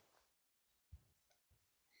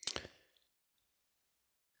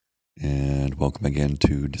welcome again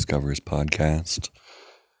to Discover's podcast.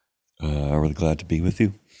 Really glad to be with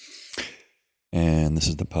you. And this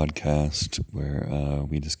is the podcast where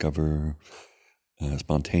we discover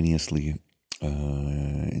spontaneously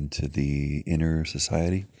into the inner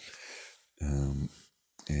society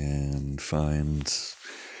and find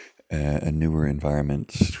a newer environment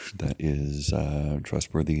that is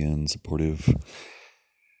trustworthy and supportive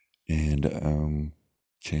and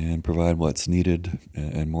can provide what's needed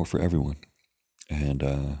and more for everyone. And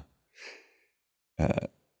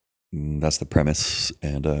that's the premise.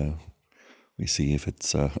 And we see if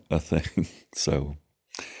it's a thing. So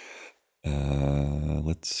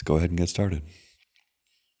let's go ahead and get started.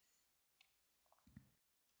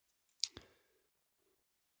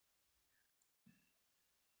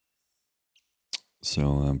 So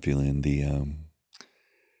I'm feeling the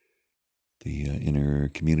inner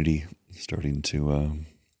community starting to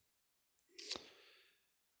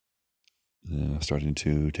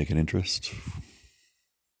take an interest,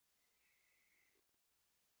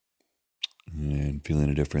 and feeling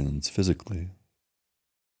a difference physically.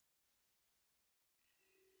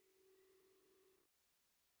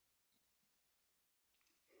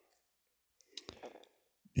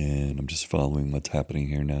 And I'm just following what's happening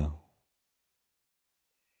here now.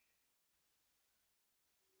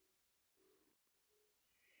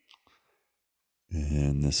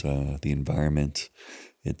 And the environment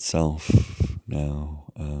itself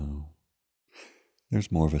now,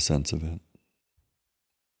 there's more of a sense of it.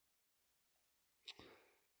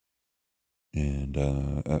 And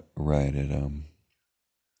right,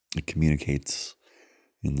 it communicates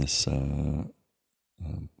in this um,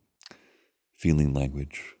 feeling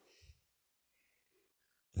language,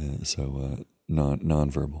 so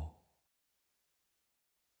nonverbal.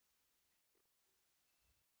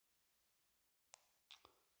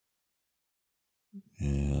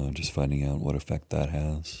 And just finding out what effect that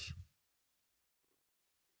has.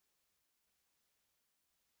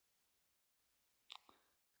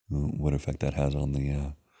 What effect that has on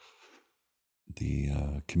the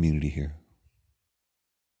community here.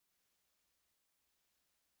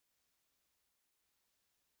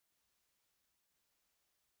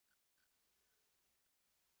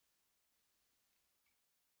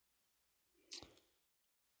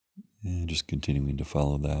 And just continuing to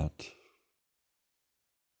follow that.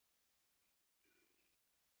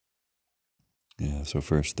 Yeah. So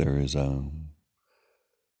first there is um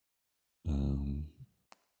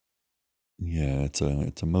yeah, it's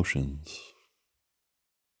emotions,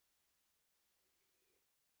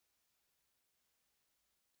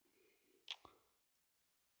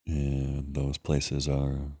 and those places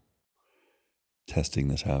are testing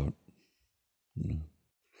this out. You know,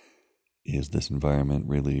 is this environment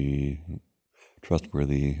really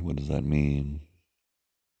trustworthy? What does that mean?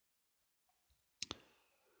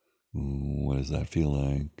 What does that feel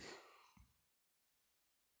like?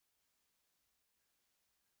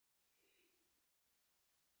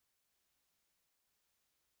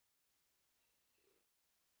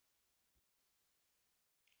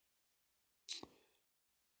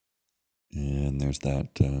 And there's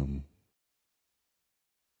that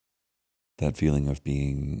feeling of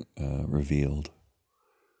being revealed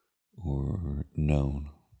or known.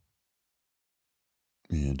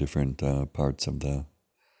 And different parts of the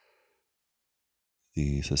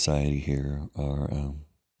society here are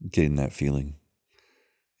getting that feeling.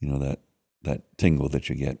 You know, that tingle that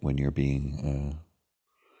you get when you're being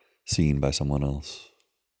seen by someone else.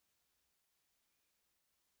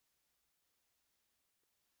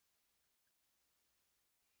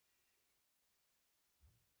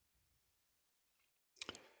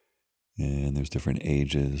 And there's different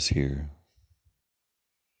ages here.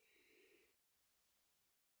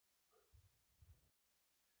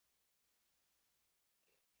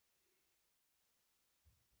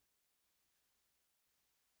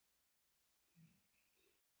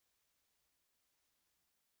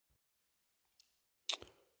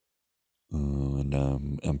 And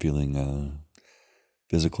I'm feeling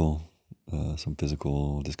some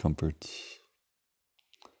physical discomforts,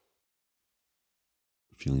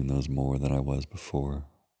 feeling those more than I was before.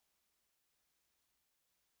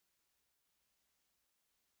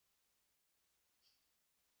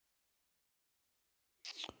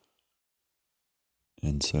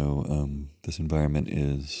 And so this environment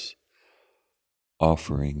is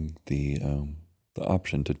offering the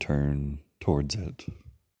option to turn towards it,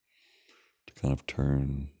 to kind of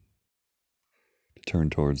turn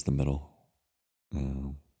towards the middle.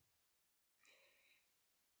 Um,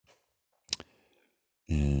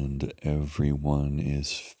 and everyone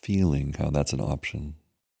is feeling how that's an option.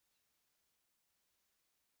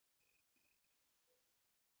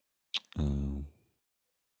 Um,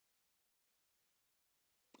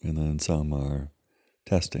 and then some are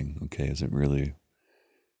testing. Okay, is it really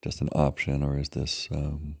just an option, or is this,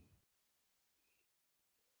 do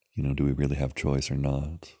we really have choice or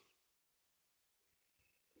not?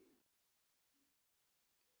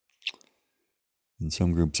 And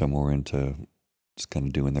some groups are more into just kind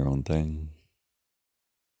of doing their own thing.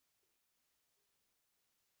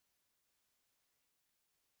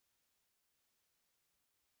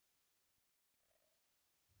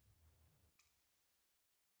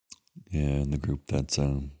 And the group that's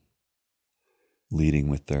leading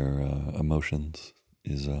with their emotions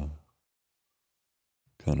is kind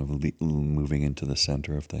of moving into the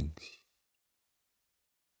center of things.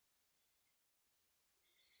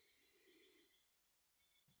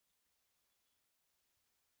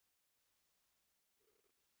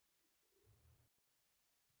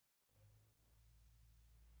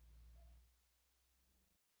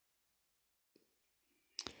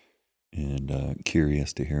 And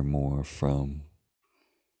curious to hear more from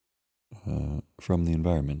the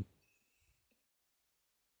environment.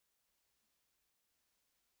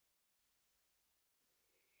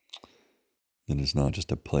 And it's not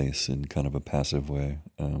just a place in kind of a passive way.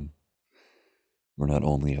 We're not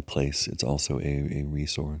only a place; it's also a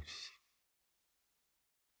resource.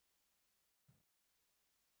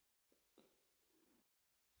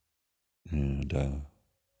 And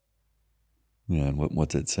yeah, and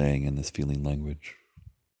what's it saying in this feeling language?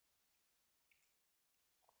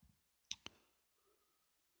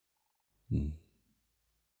 Mm.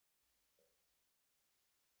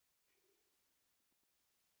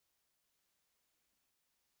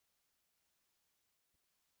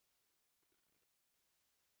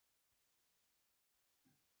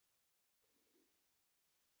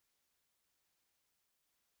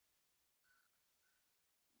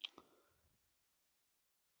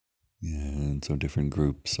 Yeah, and so different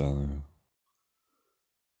groups are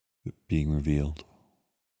being revealed.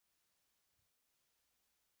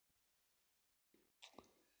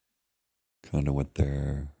 Kind of what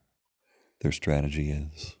their strategy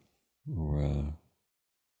is, or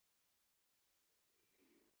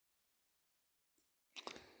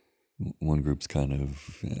one group's kind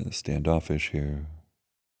of standoffish here.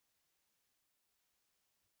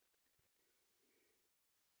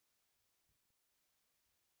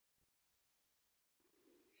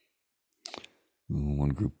 One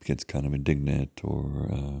group gets kind of indignant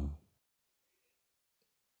or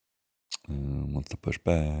wants to push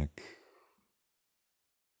back.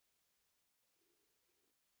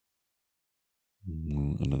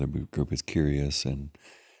 Another group is curious and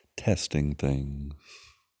testing things.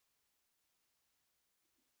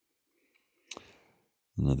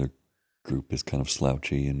 Another group is kind of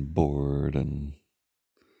slouchy and bored and,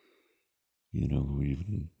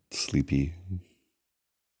 even sleepy.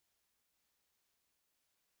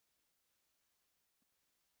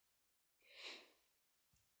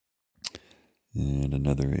 And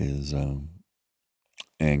another is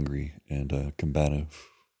angry and combative.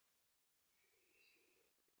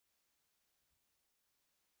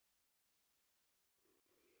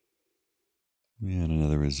 And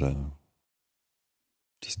another is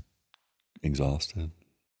just exhausted,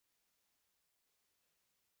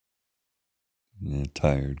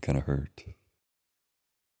 tired, kind of hurt.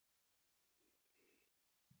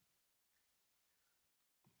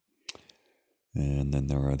 And then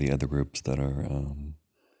there are the other groups that are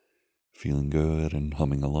feeling good and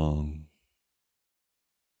humming along,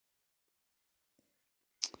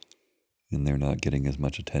 and they're not getting as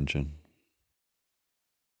much attention.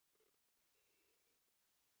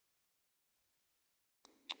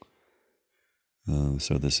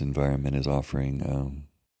 So this environment is offering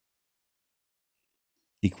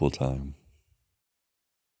equal time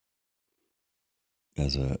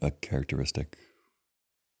as a characteristic.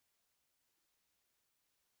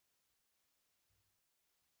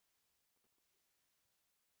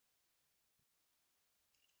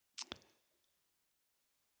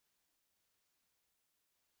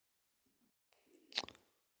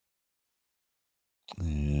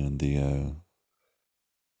 And the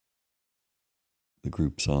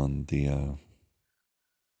groups on the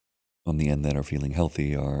end that are feeling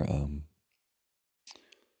healthy are,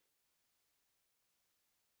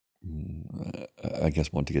 I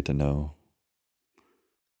guess, want to get to know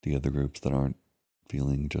the other groups that aren't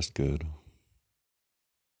feeling just good.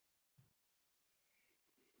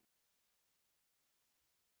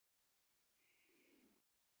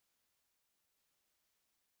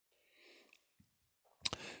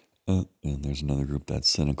 And there's another group that's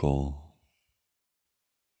cynical,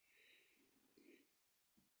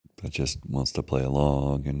 that just wants to play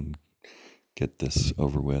along and get this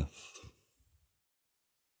over with.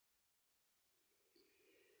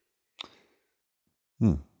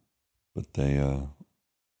 Hmm. But they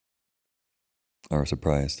are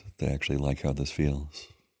surprised. They actually like how this feels.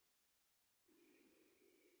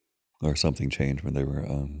 Or something changed when they were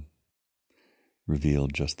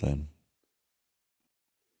revealed just then.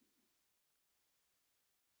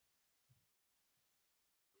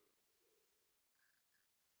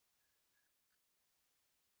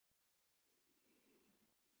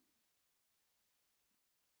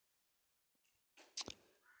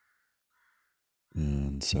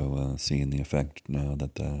 And so seeing the effect now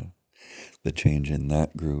that the change in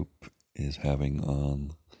that group is having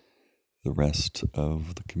on the rest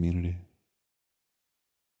of the community.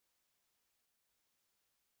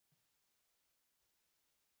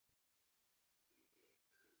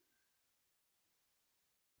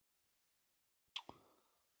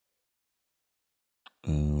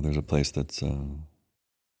 There's a place that's, I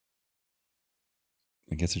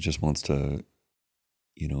guess it just wants to,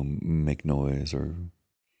 make noise or,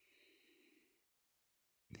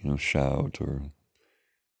 shout or,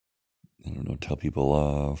 I don't know, tell people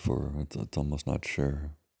off or it's almost not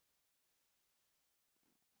sure.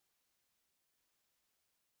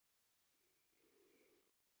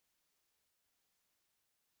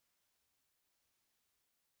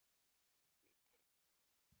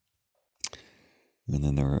 And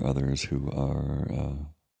then there are others who are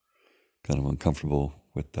kind of uncomfortable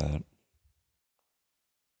with that.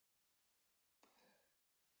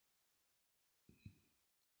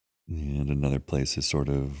 And another place is sort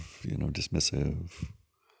of, dismissive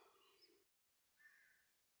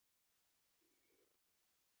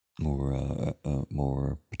or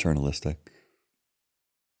more paternalistic.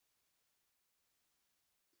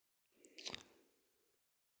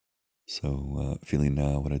 So, feeling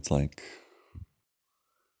now what it's like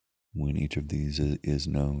when each of these is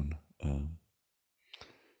known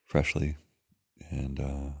freshly and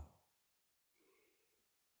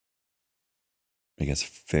I guess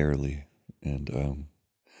fairly and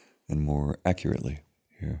more accurately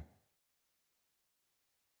here.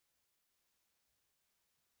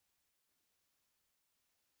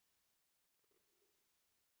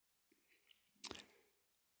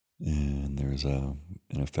 And there's an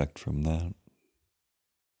effect from that.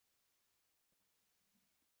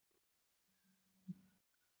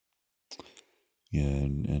 Yeah,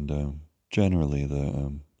 and generally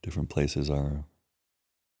the different places are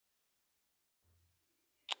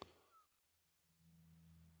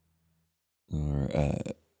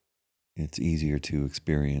it's easier to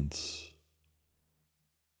experience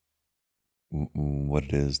what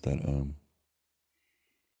it is that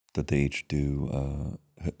they each do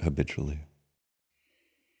habitually,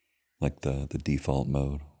 like the default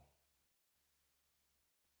mode.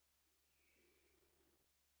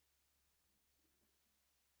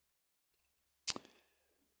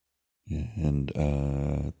 Yeah,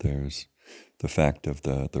 and there's the fact of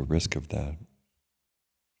the risk of that.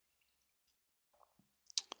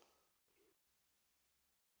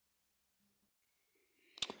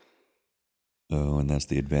 Oh, and that's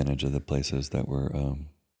the advantage of the places that were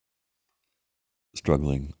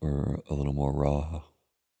struggling or a little more raw,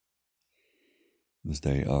 as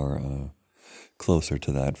they are closer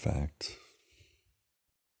to that fact.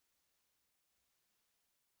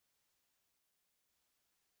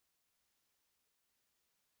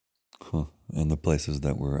 Huh. And the places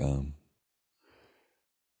that were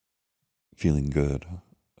feeling good,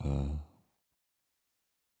 uh,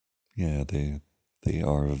 yeah, they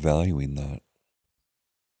are valuing that,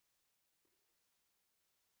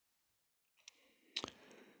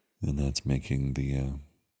 and that's making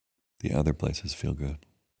the other places feel good.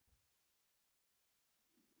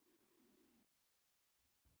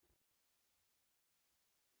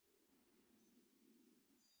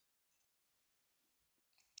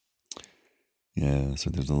 Yeah, so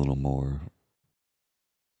there's a little more.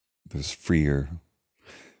 There's freer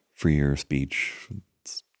speech.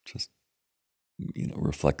 It's just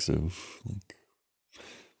reflexive. Like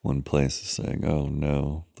one place is saying, "Oh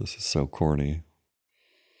no, this is so corny."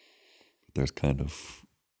 There's kind of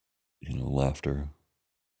laughter.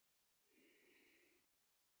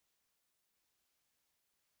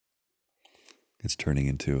 It's turning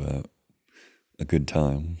into a good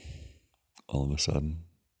time all of a sudden.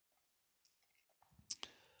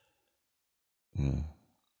 Yeah,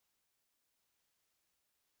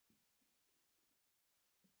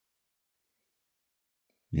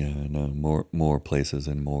 yeah. No, more places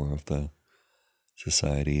and more of the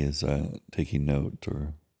society is taking note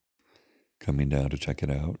or coming down to check it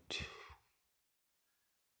out.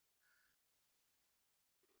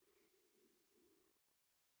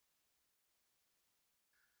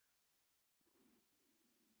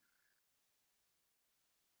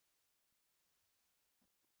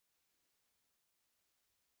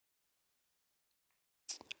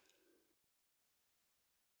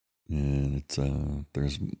 and it's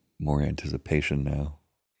there's more anticipation now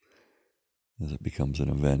as it becomes an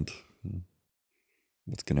event.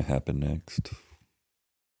 What's going to happen next?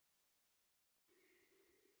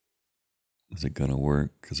 Is it going to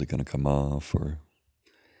work? Is it going to come off? Or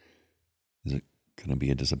is it going to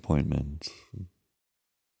be a disappointment?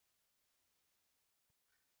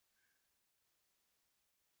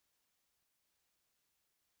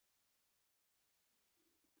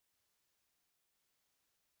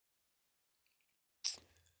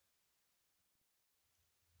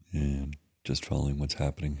 And just following what's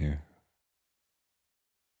happening here.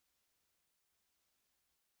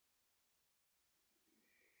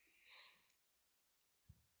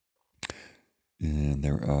 And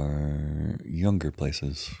there are younger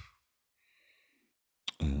places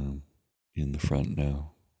um, in the front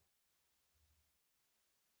now.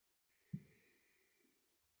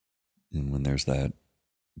 And when there's that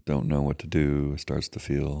don't know what to do, starts to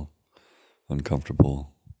feel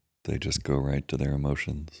uncomfortable, they just go right to their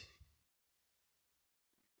emotions.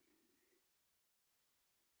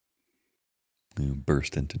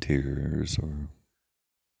 Burst into tears or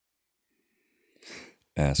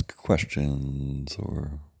ask questions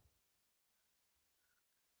or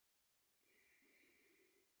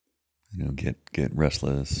get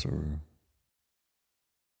restless or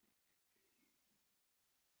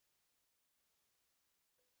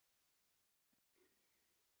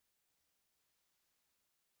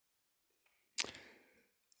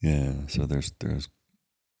yeah. So there's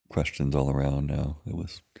questions all around now. It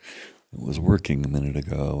was working a minute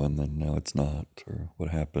ago and then now it's not, or what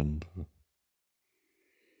happened?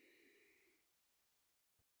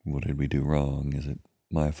 What did we do wrong? Is it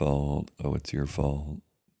my fault? Oh, it's your fault.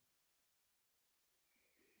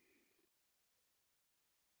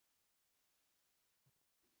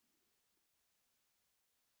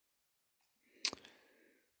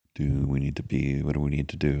 What do we need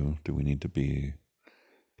to do? Do we need to be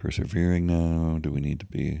persevering now? Do we need to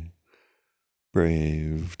be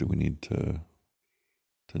brave? Do we need to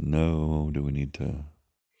know? Do we need to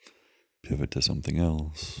pivot to something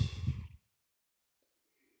else?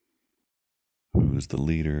 Who's the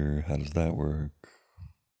leader? How does that work?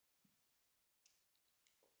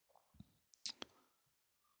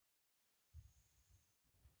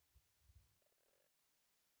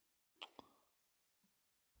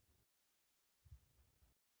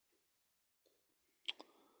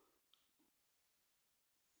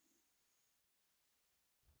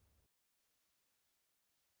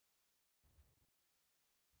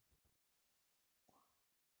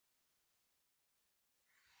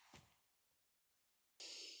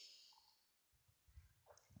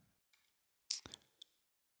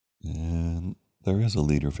 And there is a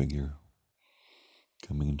leader figure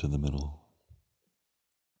coming into the middle.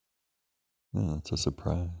 Oh, it's a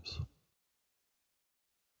surprise.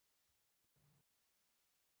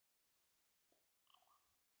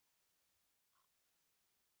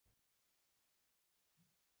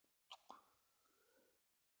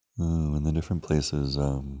 Oh, and the different places,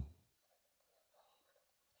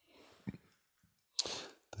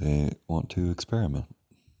 they want to experiment.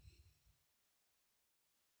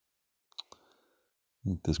 I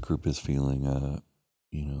think this group is feeling,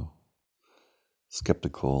 you know,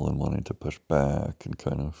 skeptical and wanting to push back and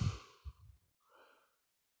kind of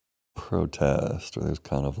protest, or there's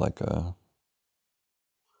kind of like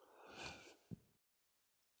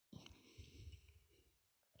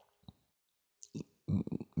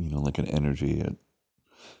like an energy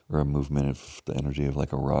or a movement of the energy of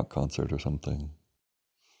like a rock concert or something.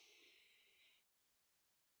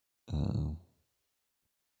 Uh,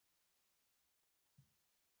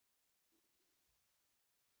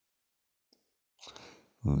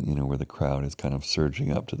 where the crowd is kind of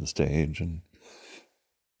surging up to the stage and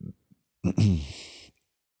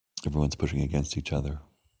everyone's pushing against each other.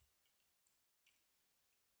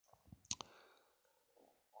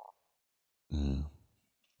 Uh,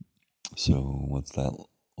 so what's that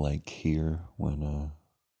like here when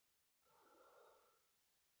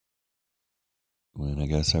I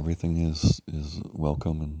guess everything is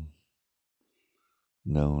welcome and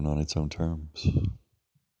known on its own terms,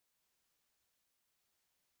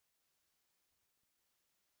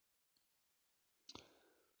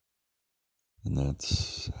 and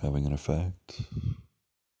that's having an effect.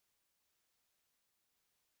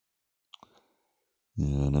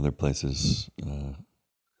 Yeah, and other places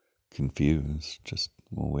confused. Just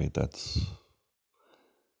well, wait, it's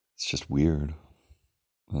just weird.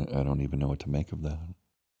 I don't even know what to make of that.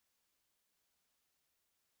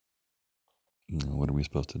 What are we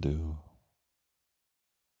supposed to do?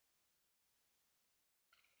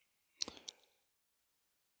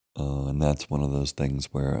 And that's one of those things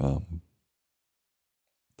where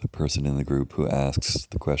the person in the group who asks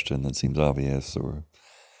the question that seems obvious or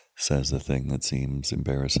says the thing that seems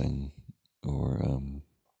embarrassing or um,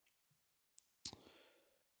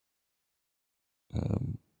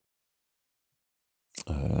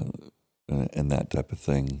 uh, and that type of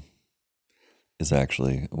thing is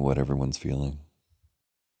actually what everyone's feeling.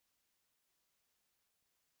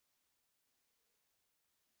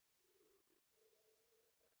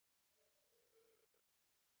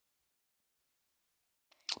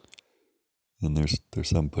 And there's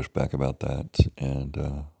some pushback about that, and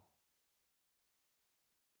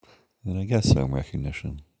I guess some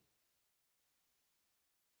recognition.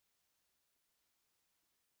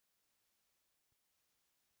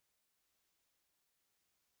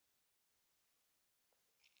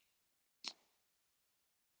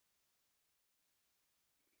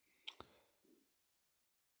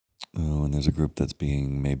 Oh, and there's a group that's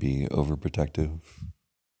being maybe overprotective,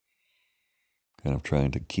 kind of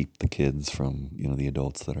trying to keep the kids from, the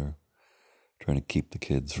adults that are trying to keep the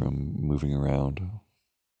kids from moving around,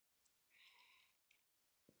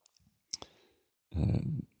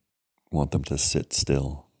 and want them to sit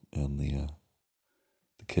still. And the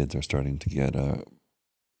kids are starting to get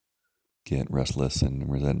restless and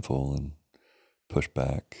resentful and push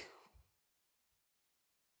back.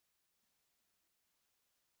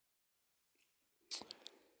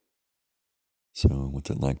 So, what's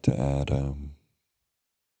it like to add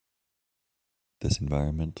this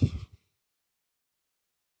environment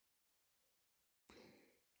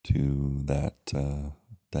to that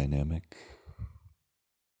dynamic?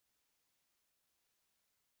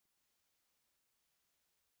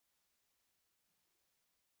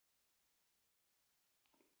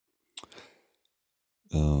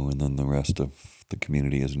 Oh, and then the rest of the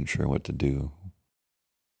community isn't sure what to do.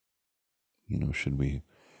 Should we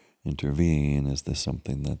intervene? Is this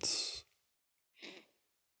something that's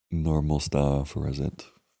normal stuff, or is it,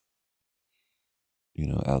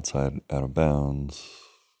 outside, out of bounds?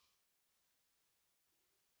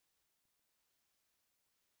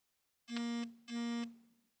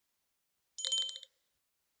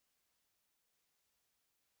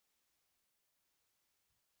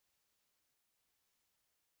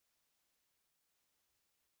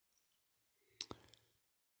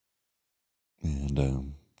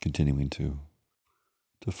 And continuing to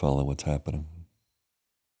follow what's happening.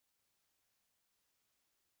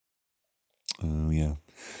 Oh, yeah.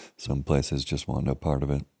 Some places just want no part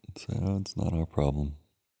of it. Say, oh, it's not our problem,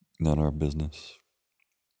 not our business.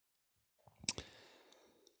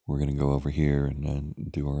 We're going to go over here and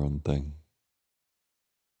do our own thing.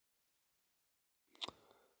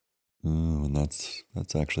 Oh, and that's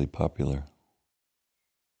actually popular.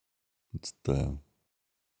 It's the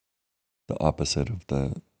opposite of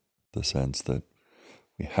the sense that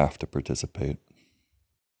we have to participate.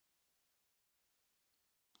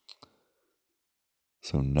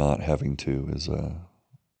 So not having to is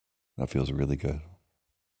that feels really good.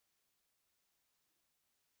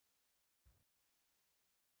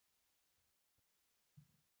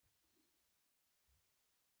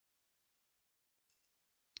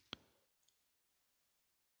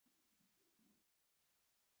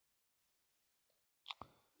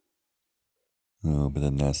 Oh, but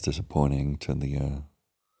then that's disappointing to the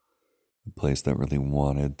place that really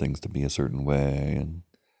wanted things to be a certain way and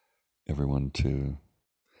everyone to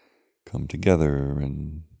come together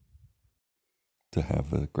and to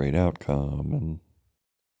have a great outcome and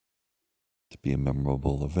to be a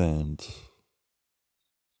memorable event.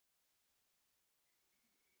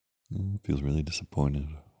 It feels really disappointed.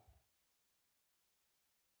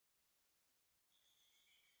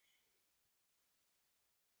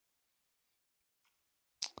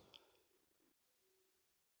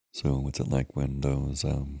 So, what's it like when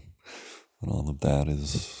when all of that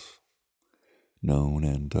is known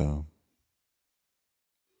and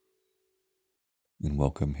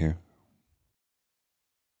welcome here?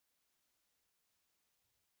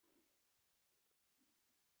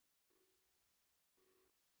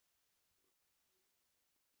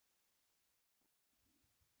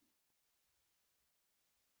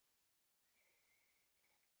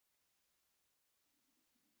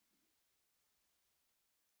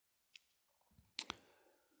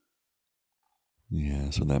 Yeah,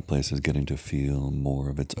 so that place is getting to feel more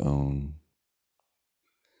of its own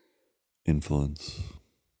influence.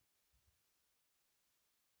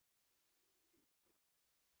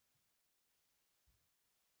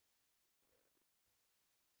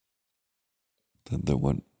 That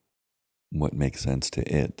what makes sense to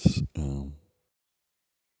it,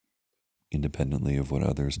 independently of what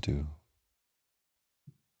others do.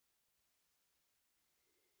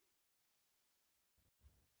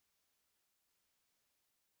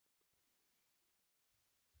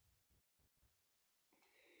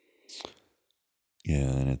 Yeah,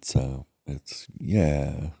 and it's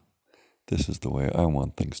yeah, this is the way I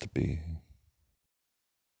want things to be.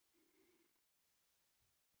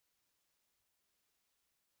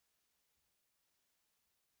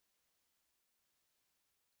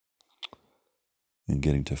 And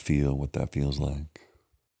getting to feel what that feels like.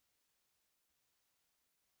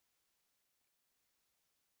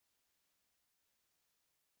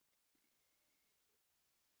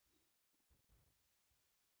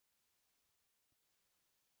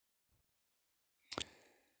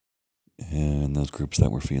 And those groups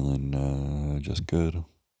that were feeling just good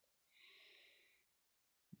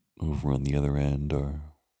over on the other end are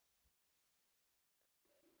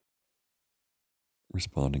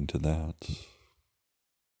responding to that.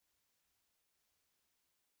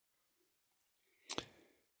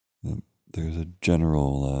 There's a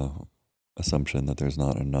general assumption that there's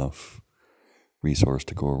not enough resource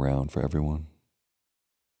to go around for everyone.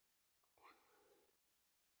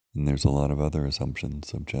 And there's a lot of other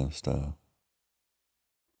assumptions of just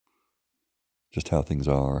how things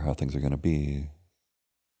are going to be.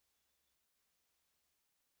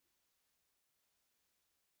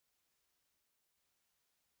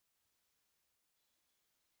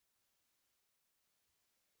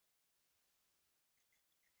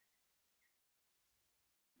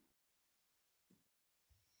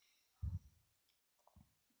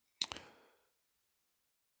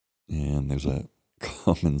 And there's a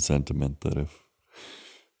common sentiment that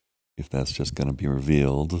if that's just going to be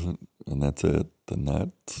revealed and that's it, then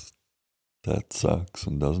that sucks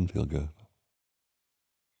and doesn't feel good.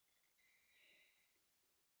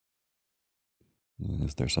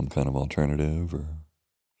 Is there some kind of alternative or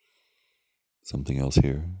something else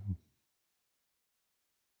here?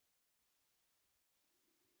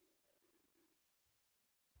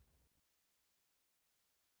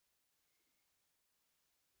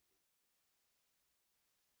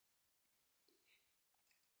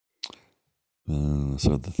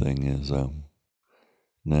 So the thing is,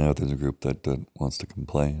 now there's a group that wants to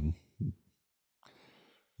complain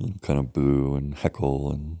and kind of boo and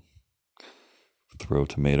heckle and throw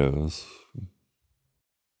tomatoes,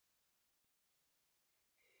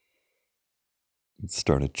 and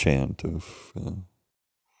start a chant of,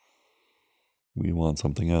 we want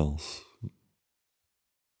something else,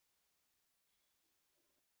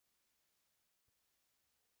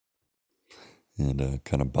 and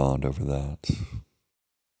kind of bond over that.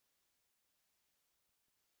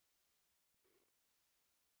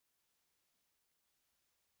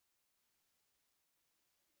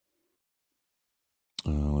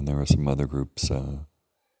 And there are some other groups that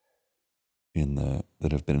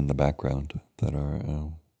have been in the background that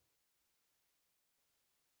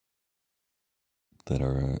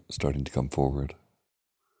are starting to come forward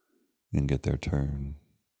and get their turn.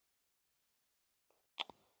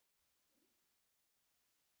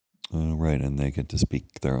 Right, and they get to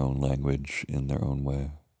speak their own language in their own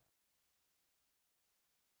way.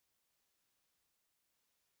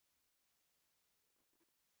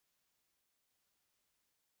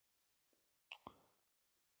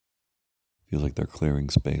 Feels like they're clearing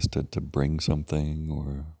space to bring something,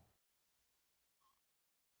 or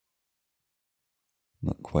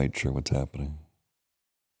not quite sure what's happening.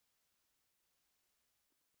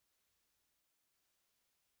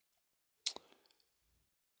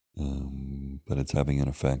 But it's having an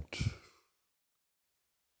effect.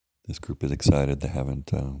 This group is excited. They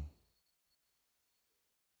haven't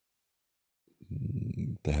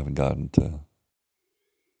gotten to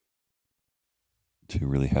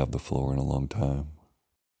really have the floor in a long time.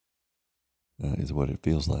 Is what it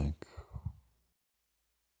feels like.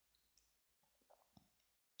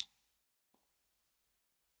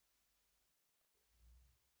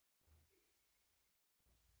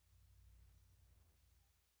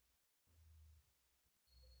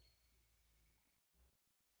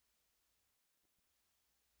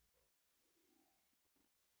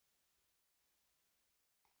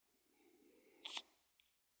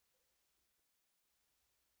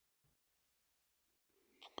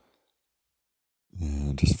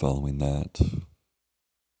 And just following that,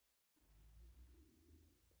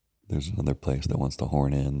 there's another place that wants to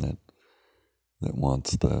horn in that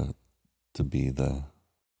wants to be the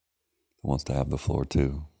that wants to have the floor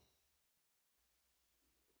too.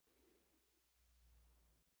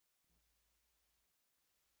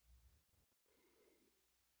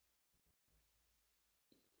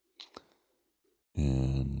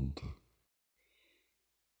 And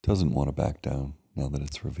doesn't want to back down now that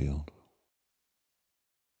it's revealed.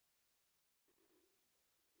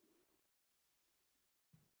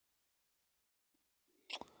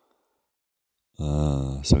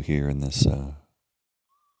 So here in this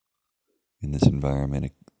in this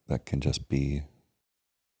environment that can just be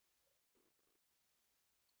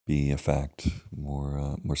a fact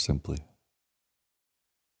more simply.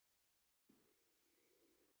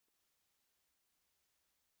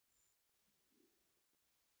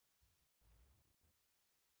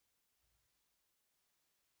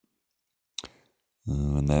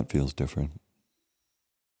 And that feels different.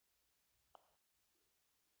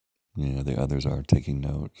 Yeah, the others are taking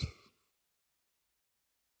notes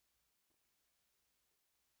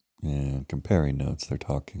and comparing notes. They're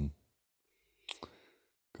talking.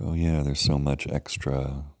 Go, yeah, there's so much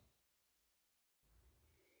extra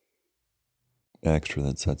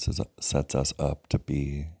that sets us up to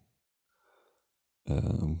be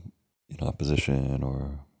in opposition,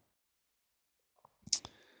 or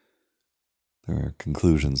there are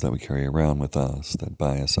conclusions that we carry around with us that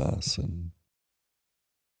bias us, and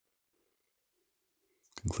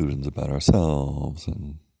conclusions about ourselves,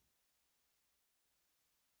 and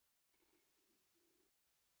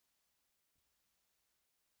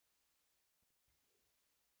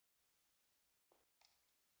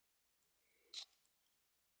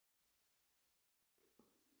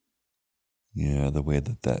yeah, the way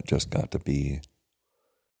that just got to be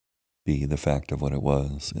the fact of what it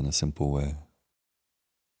was in a simple way.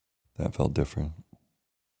 That felt different.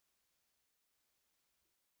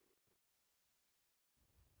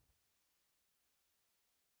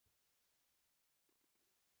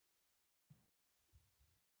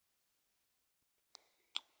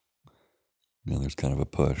 There's kind of a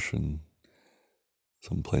push, and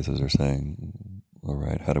some places are saying, all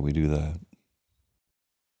right, how do we do that?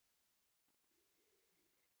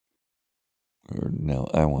 Or now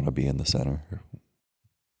I want to be in the center.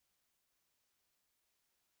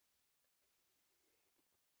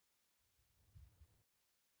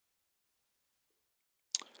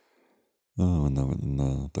 Oh,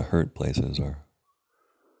 and the hurt places are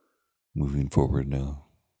moving forward now.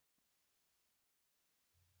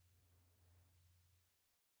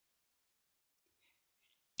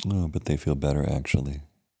 Oh, but they feel better actually,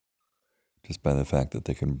 just by the fact that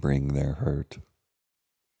they can bring their hurt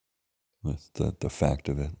with the fact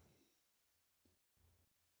of it.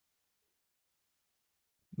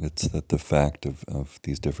 It's that the fact of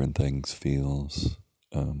these different things feels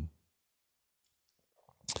um,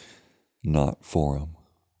 not forum,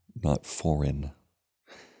 not foreign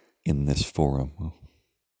in this forum,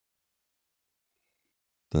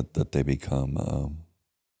 that they become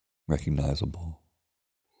recognizable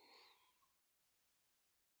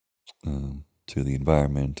to the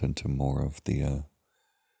environment and to more of the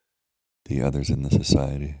others in the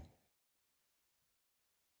society.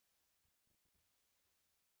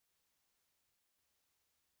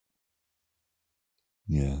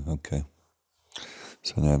 Yeah, okay.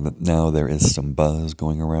 So now there is some buzz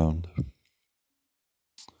going around.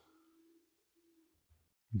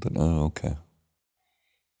 But oh, okay.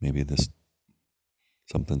 Maybe this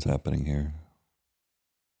something's happening here.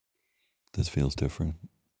 This feels different.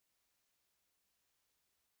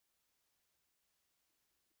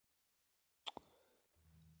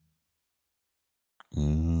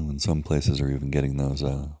 And some places are even getting those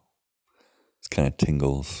kind of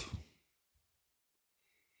tingles.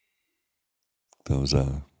 Those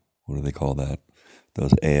what do they call that?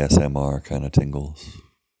 Those ASMR kind of tingles.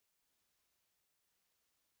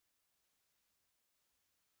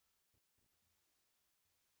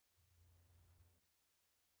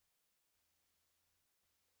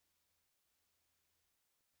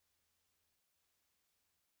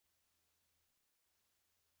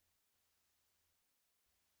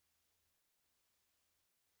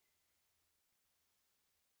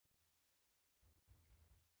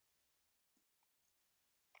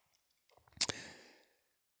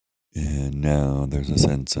 And now there's a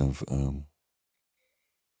sense of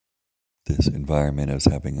this environment as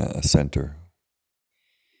having a center,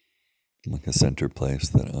 like a center place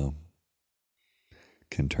that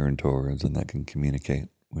can turn towards and that can communicate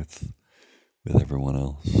with everyone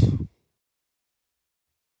else.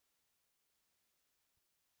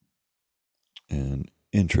 And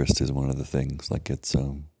interest is one of the things. Like it's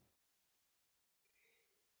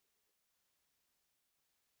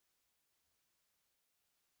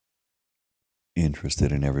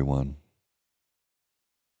interested in everyone.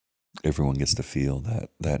 Everyone gets to feel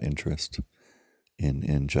that interest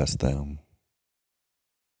in just them,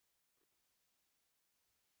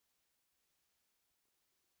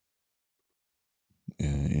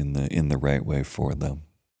 in the right way for them.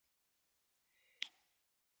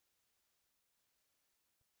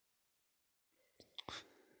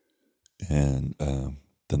 And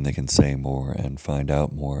then they can say more and find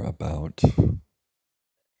out more about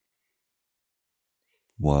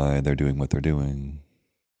why they're doing what they're doing,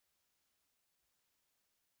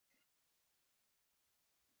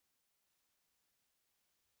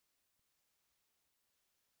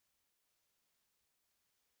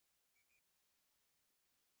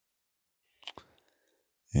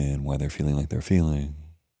 and why they're feeling like they're feeling.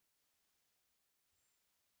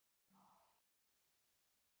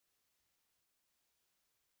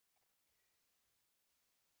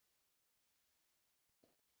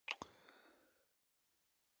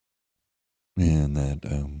 And that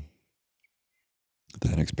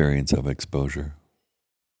experience of exposure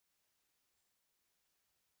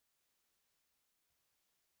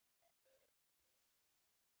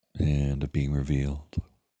and of being revealed.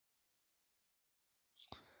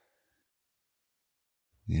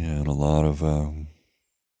 Yeah, and a lot of, I'd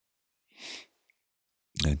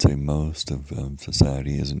say most of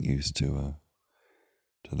society isn't used to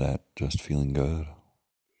that just feeling good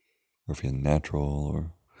or feeling natural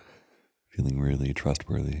or feeling really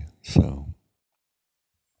trustworthy. So,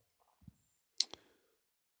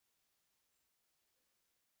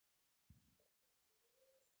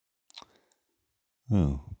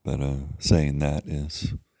 but saying that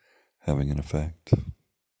is having an effect.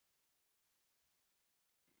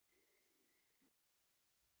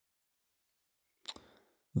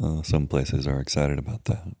 Some places are excited about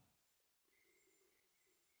that.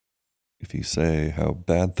 If you say how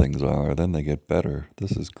bad things are, then they get better.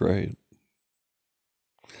 This is great.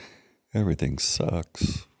 Everything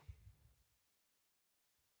sucks.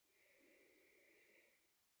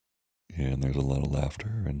 And there's a lot of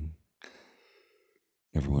laughter, and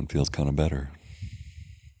everyone feels kind of better.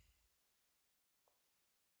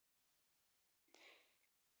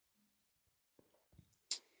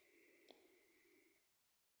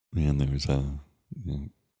 And there's you know,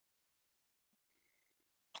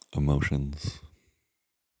 emotions,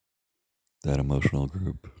 that emotional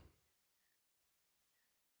group.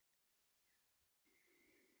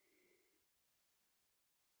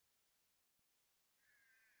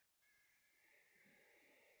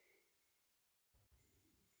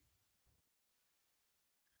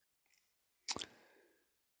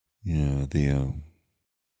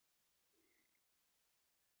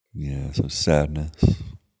 Yeah, so sadness,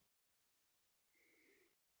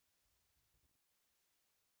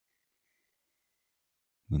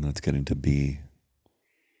 and that's getting to be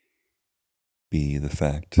the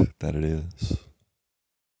fact that it is.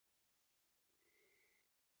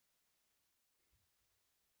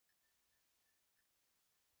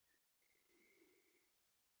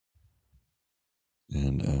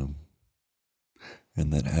 And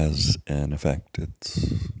and that has an effect.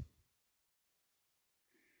 It's,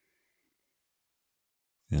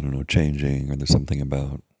 I don't know, changing, or there's something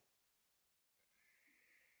about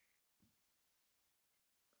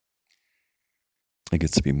it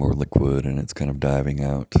gets to be more liquid, and it's kind of diving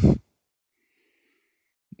out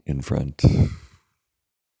in front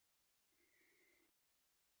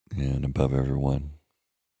and above everyone.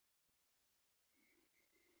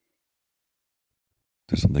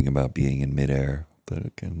 There's something about being in midair that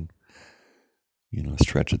it can,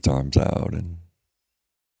 stretch its arms out, and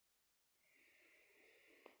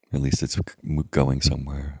at least it's going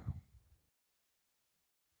somewhere,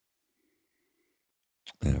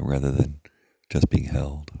 rather than just being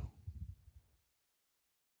held.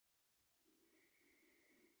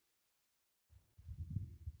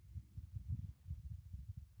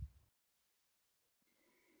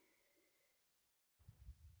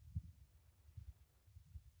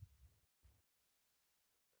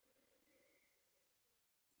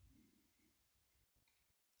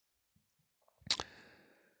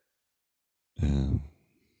 Uh,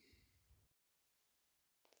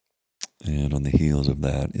 and on the heels of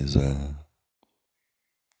that is, I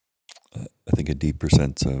think, a deeper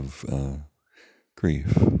sense of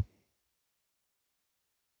grief.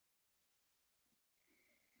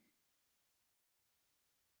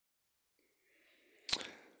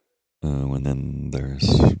 And then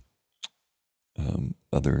there's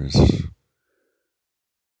others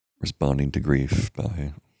responding to grief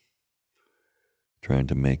by trying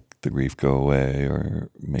to make the grief go away or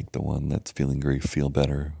make the one that's feeling grief feel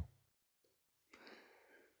better,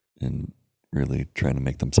 and really trying to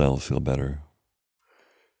make themselves feel better.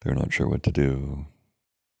 They're not sure what to do.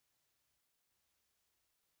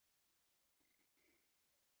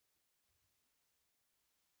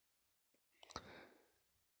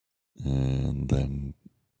 And then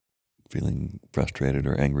feeling frustrated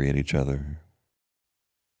or angry at each other.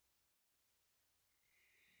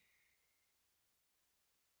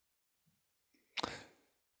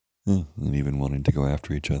 And even wanting to go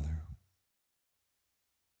after each other.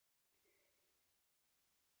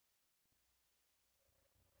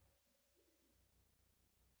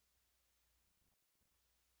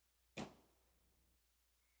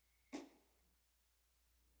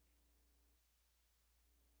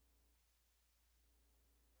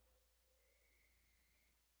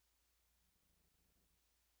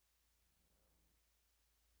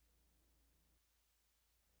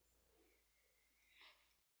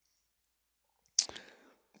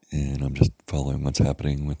 And I'm just following what's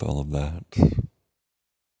happening with all of that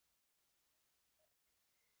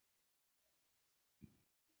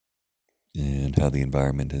and how the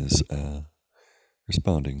environment is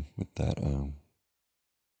responding with that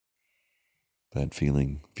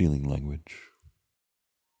feeling language.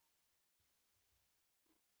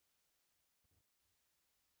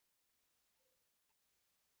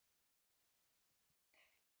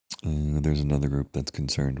 There's another group that's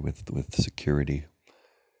concerned with security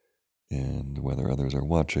and whether others are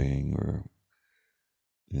watching, or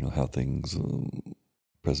how things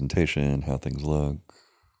presentation, how things look,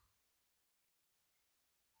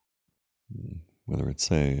 whether it's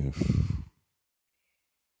safe,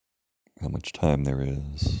 how much time there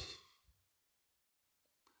is,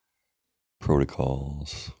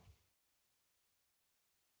 protocols.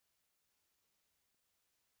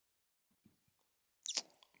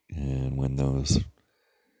 And when those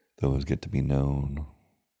get to be known,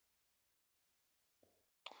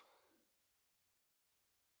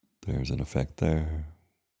 there's an effect there.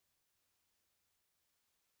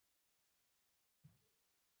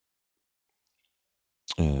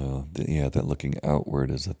 Yeah, that looking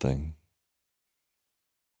outward is a thing,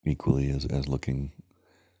 equally as looking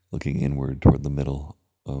inward toward the middle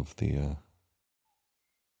of the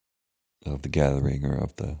gathering, or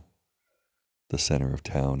of the center of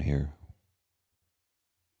town here.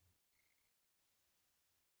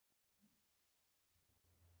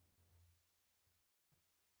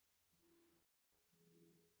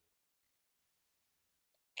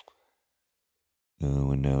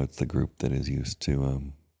 And now it's the group that is used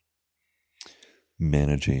to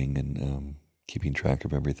managing and keeping track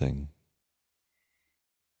of everything.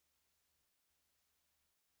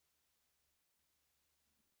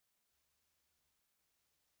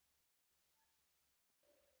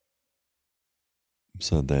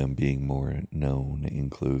 So them being more known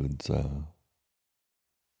includes the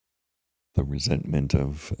resentment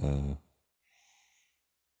of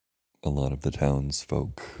a lot of the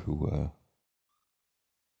townsfolk who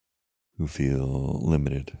feel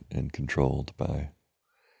limited and controlled by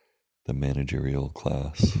the managerial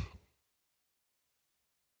class.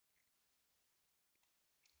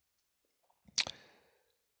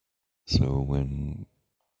 So when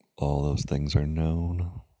all those things are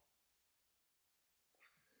known,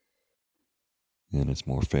 and it's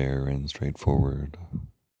more fair and straightforward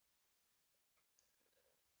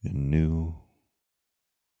and new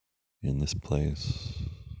in this place,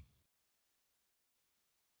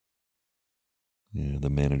 the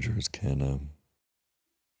managers can,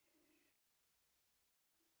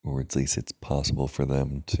 or at least it's possible for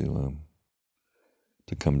them to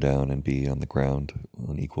come down and be on the ground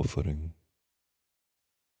on equal footing.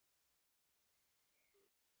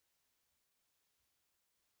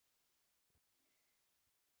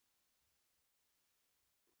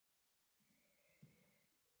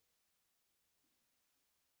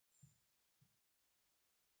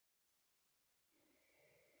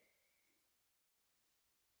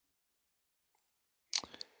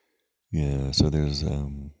 Yeah, so there's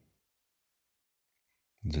a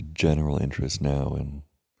general interest now in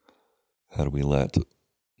how do we let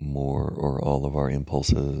more or all of our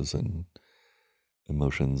impulses and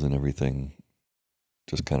emotions and everything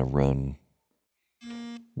just kind of run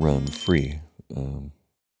free, um,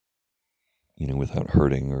 without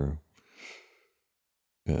hurting or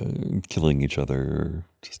killing each other, or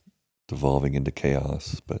just devolving into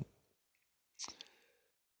chaos, but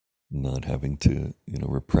not having to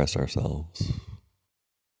repress ourselves.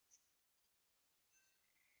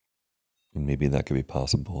 And maybe that could be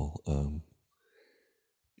possible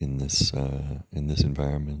in this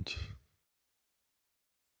environment.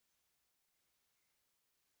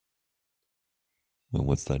 Well,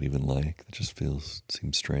 what's that even like? That just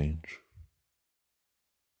seems strange.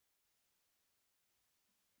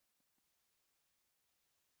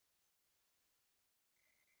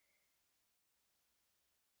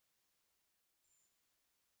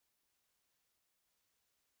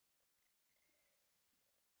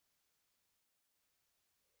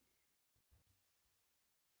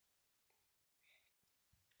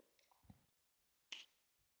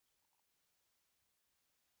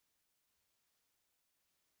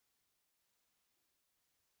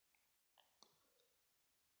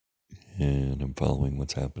 And I'm following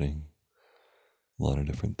what's happening. A lot of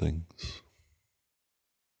different things.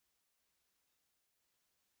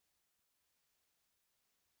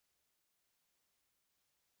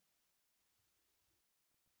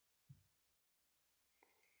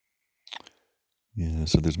 Yeah,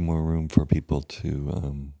 so there's more room for people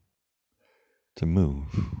to move.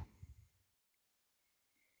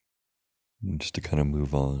 just to kind of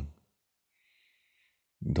move on.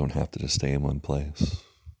 You don't have to just stay in one place.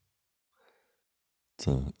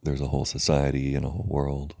 So there's a whole society and a whole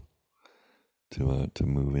world to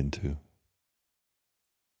move into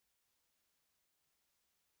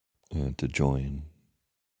and to join.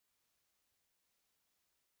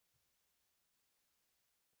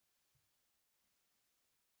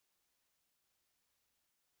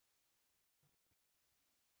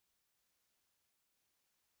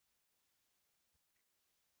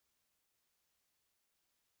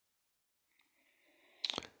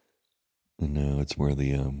 And now it's where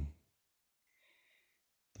the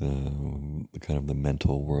kind of the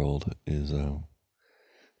mental world is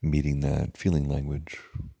meeting that feeling language.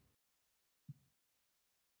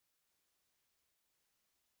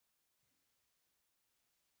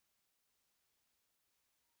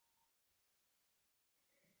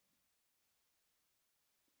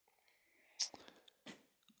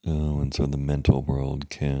 And so the mental world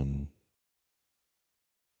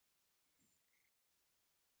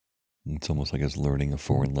it's almost like it's learning a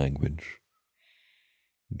foreign language.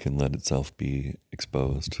 It can let itself be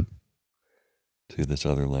exposed to this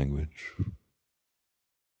other language.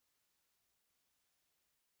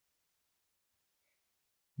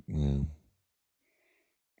 Yeah.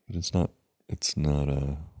 But it's not it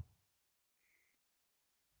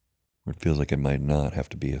feels like it might not have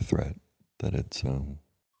to be a threat, that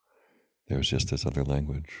there's just this other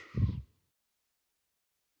language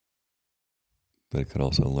that it could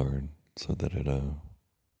also learn so that it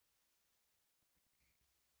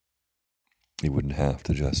wouldn't have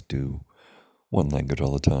to just do one language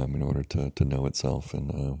all the time in order to know itself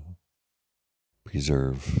and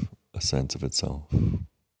preserve a sense of itself.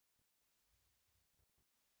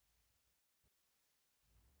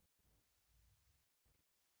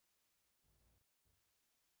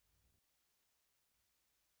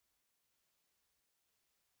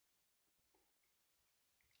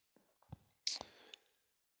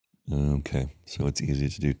 Okay, so it's easy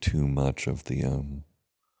to do too much of the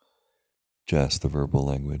just the verbal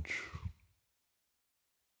language,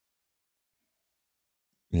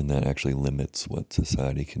 and that actually limits what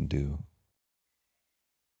society can do.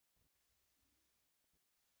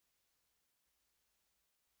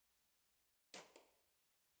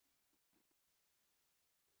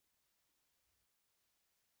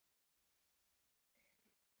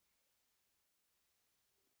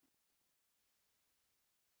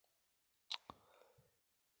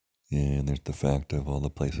 And there's the fact of all the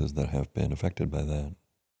places that have been affected by that.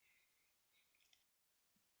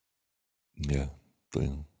 Yeah,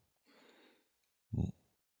 the,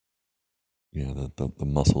 yeah, the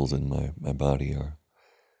muscles in my body are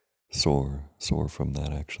sore from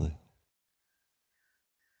that actually.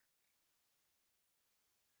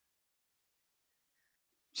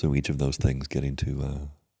 So each of those things getting to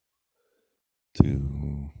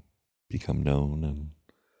become known and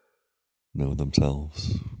know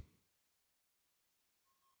themselves.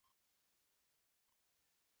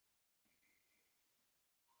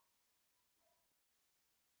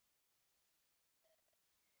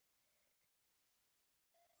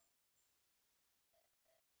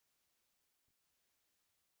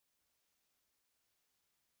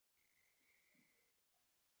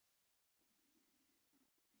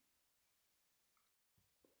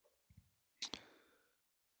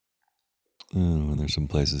 And there's some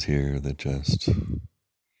places here that just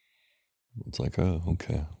it's like, oh,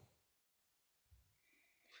 okay,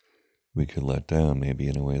 we could let down maybe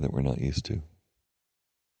in a way that we're not used to,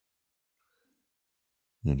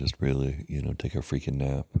 and just really, take a freaking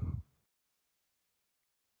nap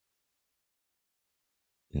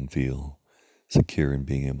and feel secure in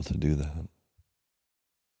being able to do that.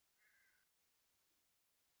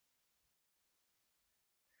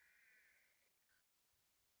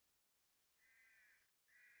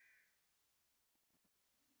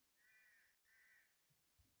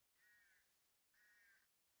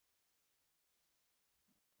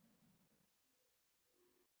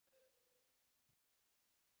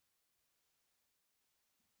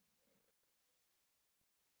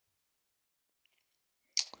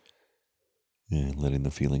 And letting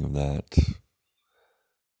the feeling of that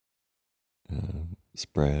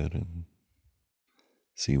spread and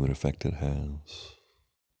see what effect it has.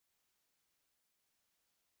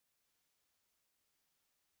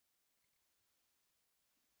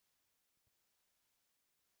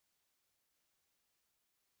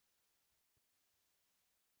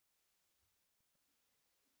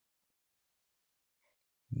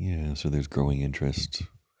 Yeah, so there's growing interest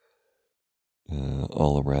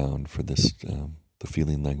all around for this, the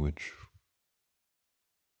feeling language.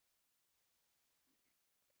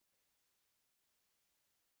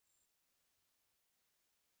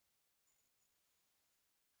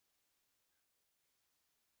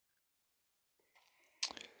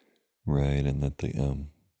 right, and that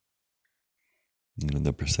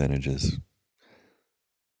the percentages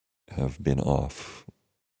have been off.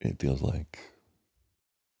 It feels like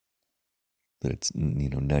that it's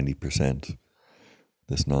 90%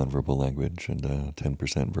 this nonverbal language and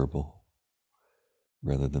 10% verbal,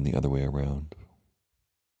 rather than the other way around.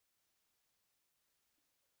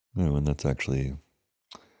 And that's actually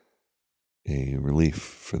a relief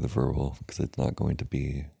for the verbal, because it's not going to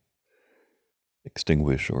be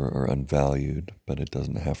extinguished or unvalued, but it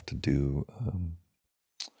doesn't have to do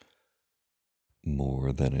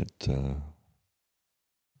more than it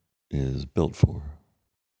is built for.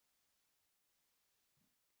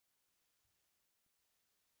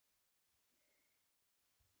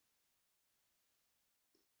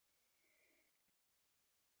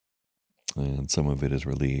 And some of it is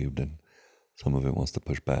relieved, and some of it wants to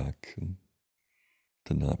push back and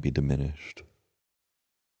to not be diminished.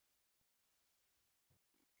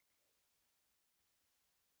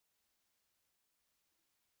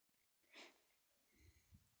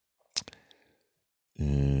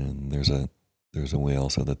 And there's a way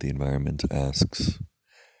also that the environment asks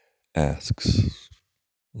like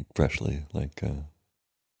freshly, like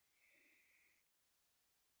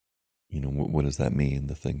what does that mean?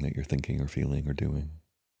 The thing that you're thinking or feeling or doing.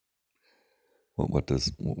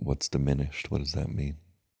 What's diminished? What does that mean?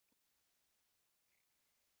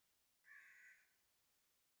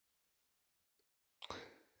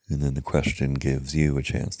 And then the question gives you a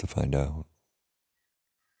chance to find out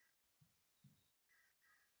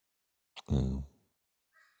uh,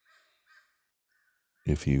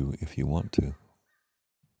 if you want to.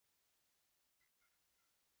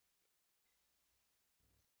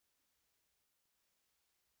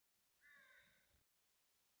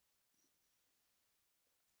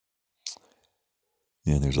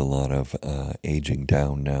 Yeah, there's a lot of aging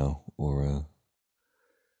down now, or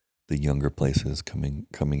the younger places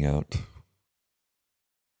coming out.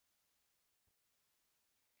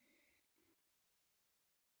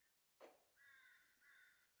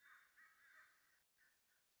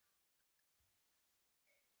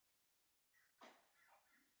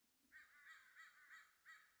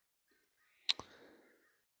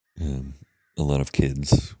 Um, a lot of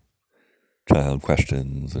kids, child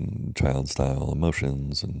questions and child style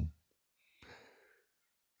emotions, and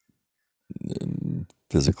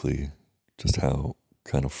physically, just how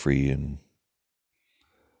kind of free and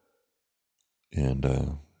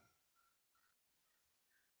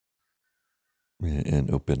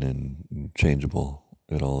open and changeable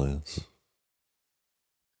it all is.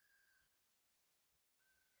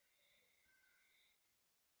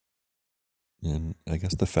 And I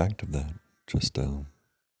guess the fact of that, just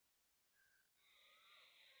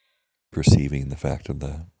perceiving the fact of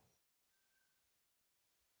that,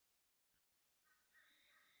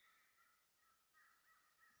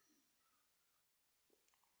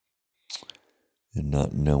 and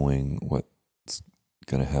not knowing what's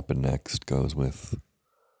going to happen next, goes with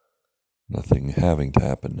nothing having to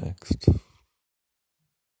happen next.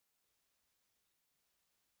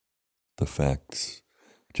 The facts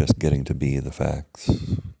just getting to be the facts,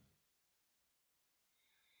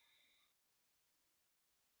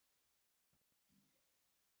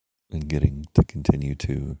 and getting to continue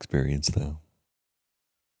to experience them.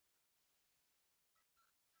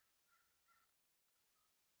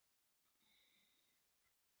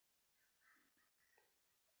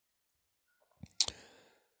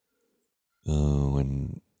 Oh,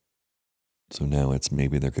 and so now it's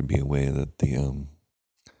maybe there could be a way that the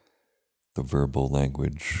verbal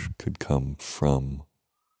language could come from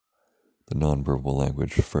the nonverbal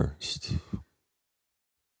language first.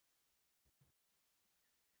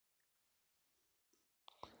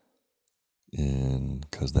 And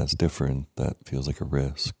because that's different, that feels like a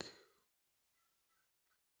risk.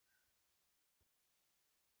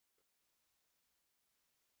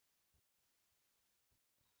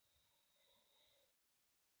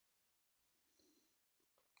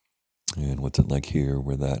 And what's it like here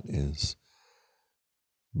where that is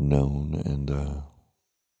known and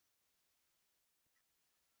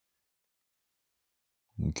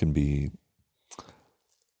can be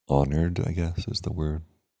honored, I guess is the word.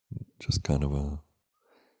 Just kind of a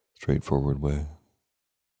straightforward way,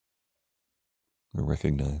 or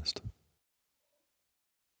recognized.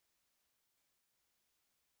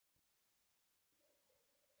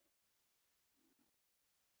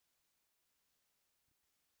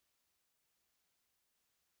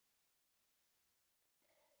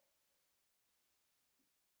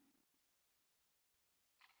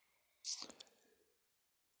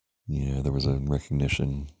 Yeah, there was a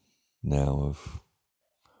recognition now of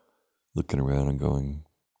looking around and going,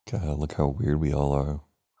 God, look how weird we all are.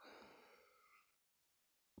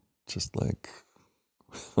 Just like,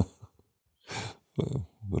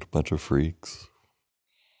 what a bunch of freaks.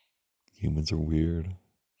 Humans are weird.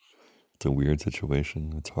 It's a weird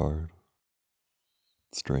situation. It's hard.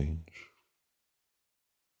 It's strange.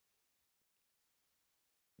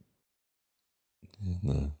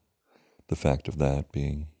 And the fact of that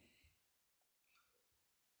being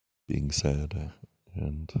said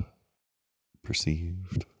and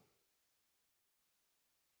perceived.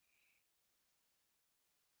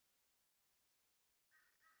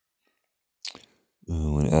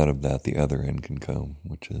 And out of that, the other end can come,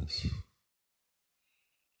 which is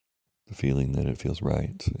the feeling that it feels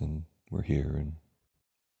right and we're here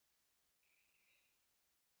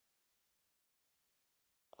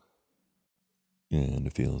and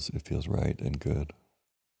it feels right and good.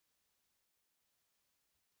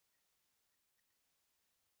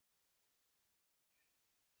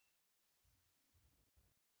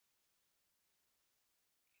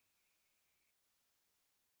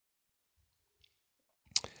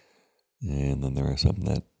 And then there are some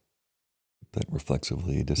that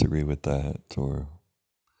reflexively disagree with that or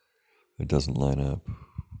it doesn't line up.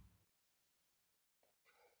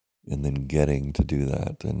 And then getting to do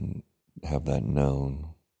that and have that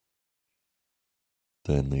known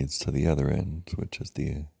then leads to the other end, which is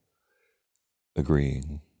the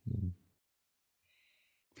agreeing,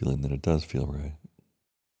 feeling that it does feel right.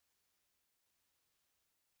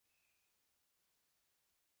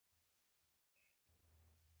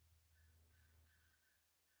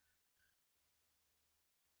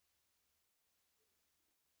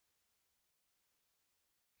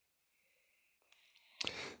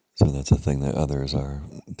 So that's a thing that others are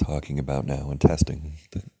talking about now and testing.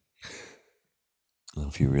 That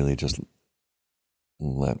if you really just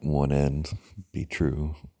let one end be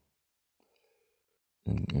true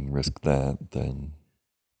and risk that, then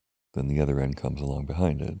the other end comes along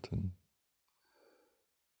behind it, and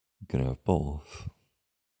you can have both.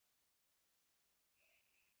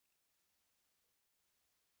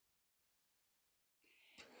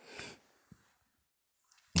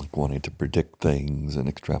 Like wanting to predict things and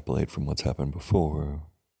extrapolate from what's happened before,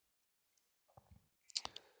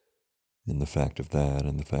 and the fact of that,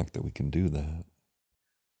 and the fact that we can do that.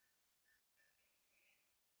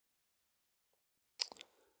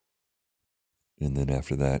 And then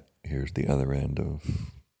after that, here's the other end of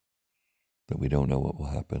that we don't know what will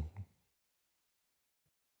happen.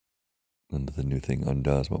 And the new thing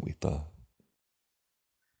undoes what we thought.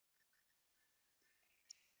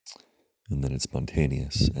 And that it's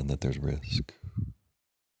spontaneous and that there's risk.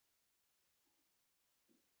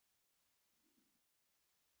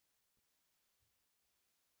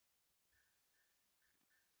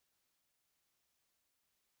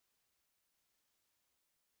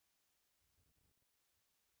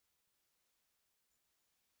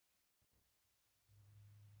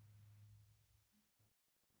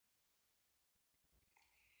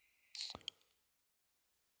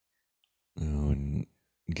 And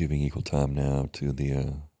giving equal time now to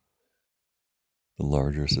the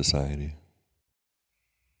larger society.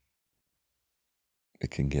 It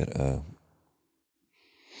can get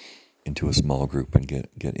into a small group and get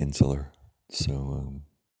insular. So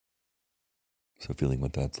feeling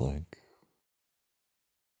what that's like.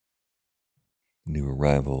 New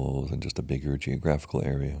arrivals and just a bigger geographical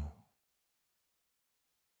area.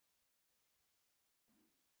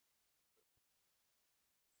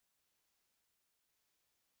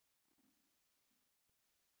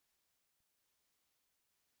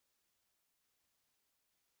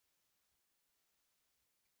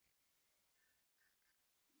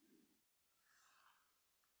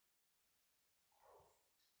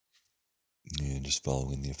 And just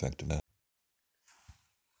following the effect of that.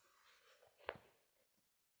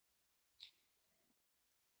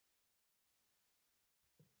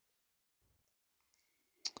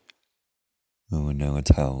 Oh, and now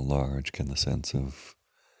it's how large can the sense of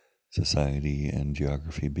society and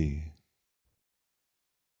geography be?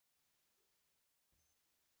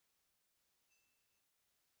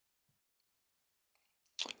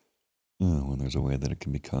 Oh, when there's a way that it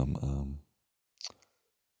can become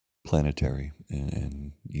planetary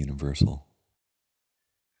and universal.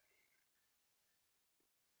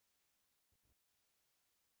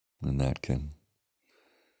 And that can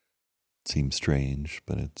seem strange,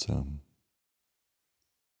 but it's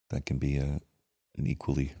that can be an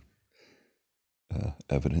equally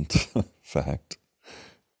evident fact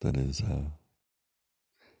that is,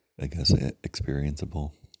 I guess,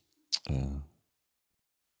 experienceable uh,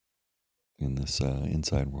 in this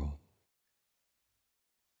inside world.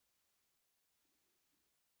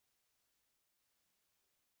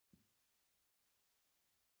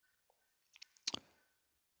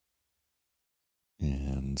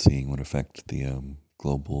 and seeing what effect the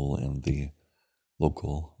global and the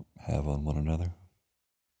local have on one another.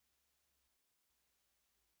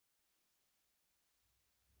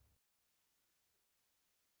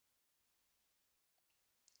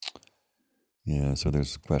 Yeah, so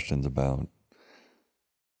there's questions about,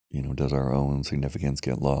 does our own significance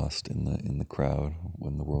get lost in the crowd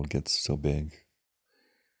when the world gets so big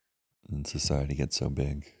and society gets so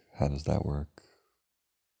big? How does that work?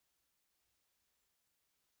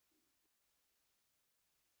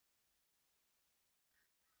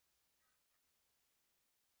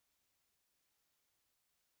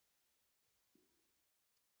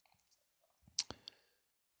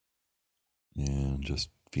 And just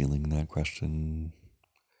feeling that question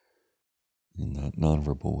in that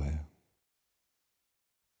nonverbal way.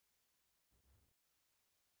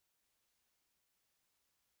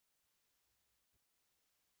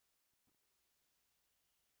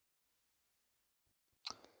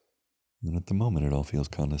 And at the moment, it all feels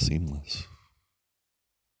kind of seamless.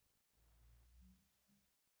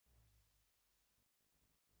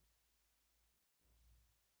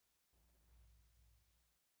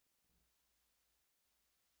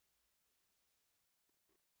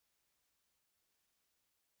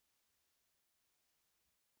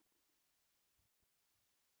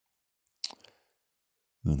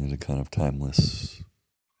 And there's a kind of timeless,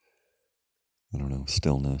 I don't know,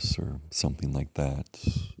 stillness or something like that.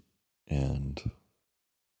 And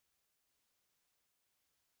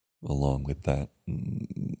along with that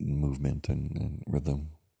movement and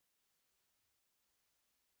rhythm.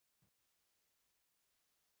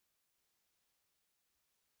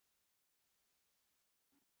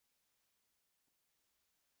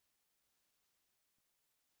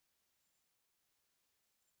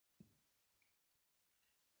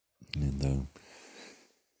 And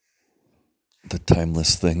the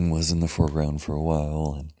timeless thing was in the foreground for a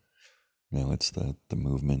while, and now it's the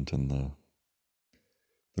movement and the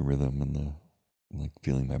rhythm and the like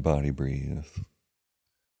feeling my body breathe.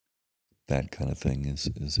 That kind of thing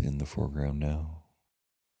is in the foreground now.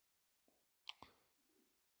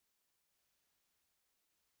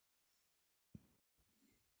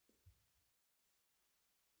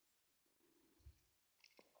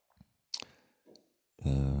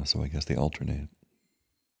 So I guess they alternate.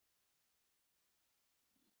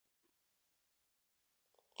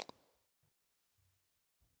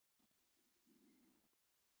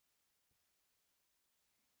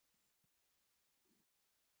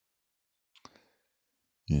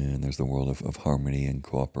 And there's the world of harmony and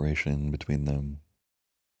cooperation between them,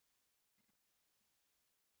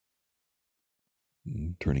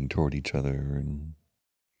 turning toward each other and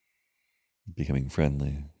becoming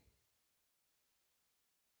friendly.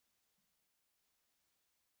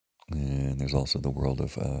 And there's also the world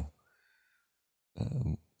of uh,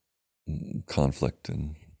 conflict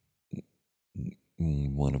and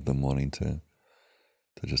one of them wanting to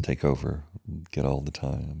just take over, get all the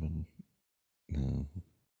time, and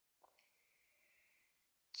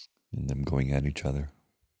them going at each other.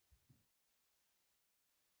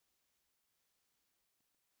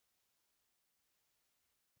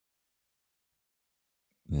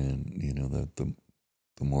 And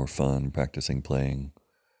the more fun practicing playing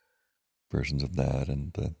versions of that,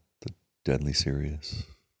 and the deadly serious,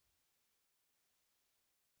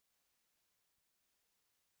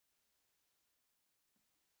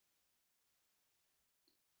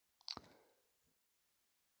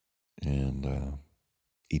 and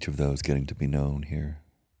each of those getting to be known here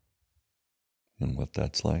and what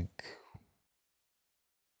that's like.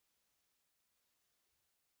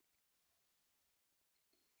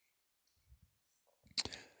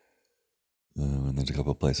 And there's a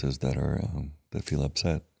couple of places that are that feel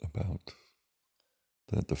upset about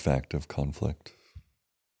the fact of conflict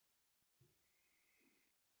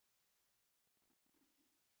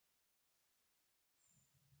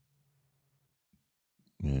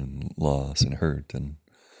and loss and hurt and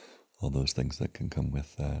all those things that can come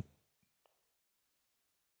with that,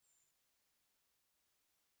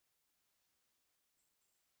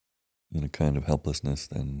 and a kind of helplessness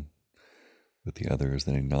then with the others,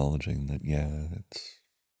 then acknowledging that, yeah,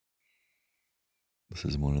 this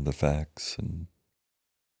is one of the facts, and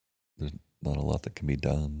there's not a lot that can be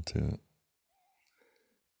done to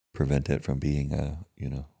prevent it from being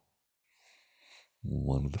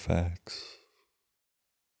one of the facts.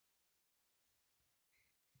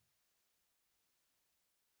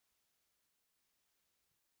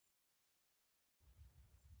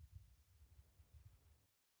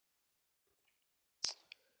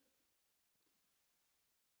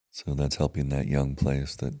 So that's helping that young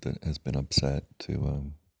place that has been upset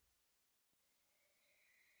to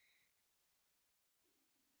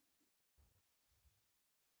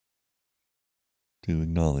to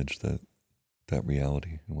acknowledge that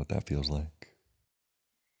reality and what that feels like.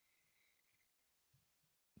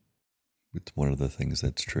 It's one of the things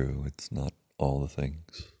that's true. It's not all the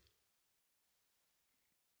things.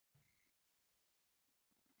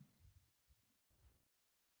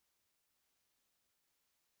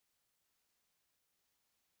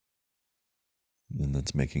 And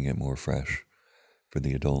that's making it more fresh for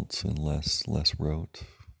the adults and less rote.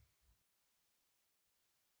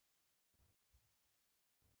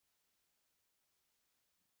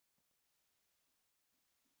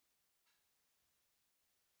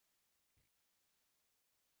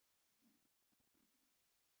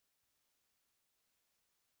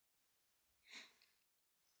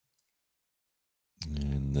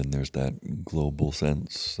 And then there's that global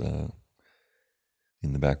sense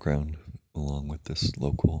in the background, along with this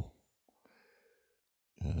local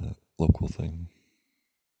thing.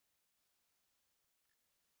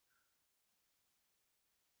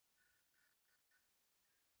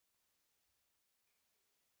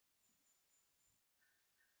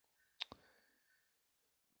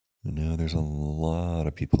 And now there's a lot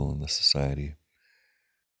of people in the society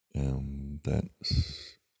that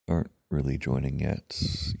aren't really joining yet.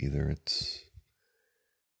 Either it's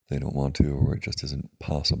they don't want to, or it just isn't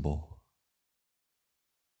possible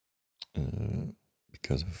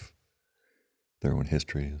because of their own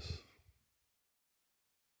histories.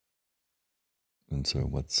 And so,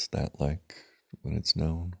 what's that like when it's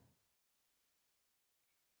known?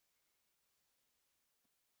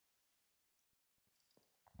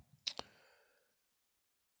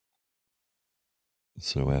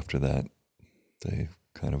 So, after that, they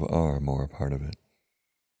kind of are more a part of it.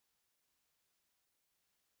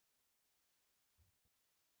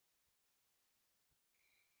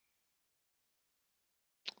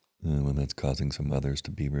 And when that's causing some others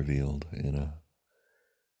to be revealed in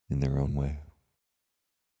their own way,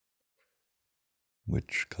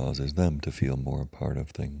 which causes them to feel more a part of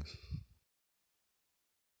things.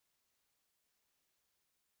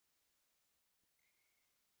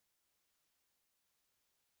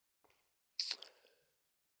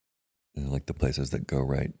 Like the places that go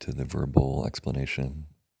right to the verbal explanation,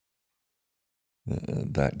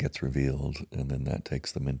 that gets revealed, and then that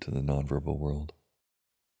takes them into the nonverbal world.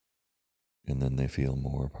 And then they feel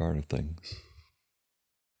more a part of things.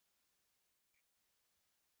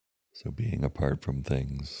 So being apart from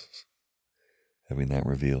things, having that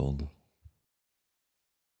revealed,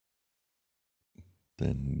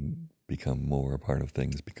 then become more a part of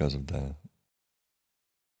things because of that.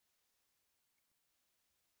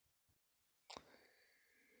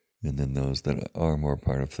 And then those that are more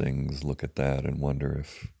part of things look at that and wonder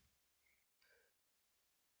if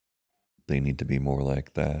they need to be more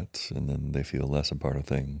like that, and then they feel less a part of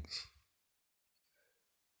things.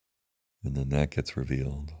 And then that gets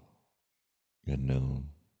revealed and known.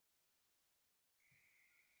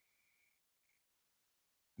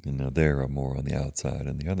 And now they are more on the outside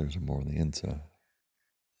and the others are more on the inside.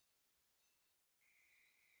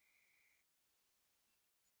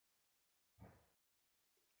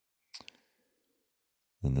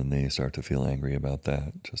 And then they start to feel angry about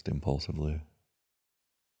that just impulsively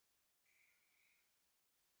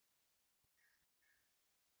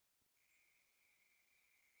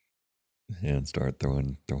and start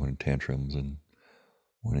throwing tantrums and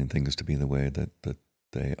wanting things to be the way that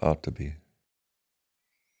they ought to be,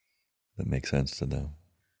 that make sense to them.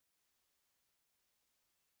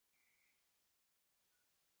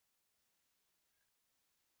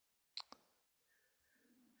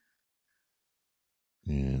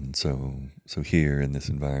 And so here in this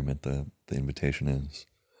environment, the invitation is,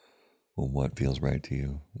 well, what feels right to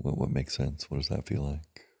you? What makes sense? What does that feel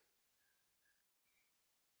like?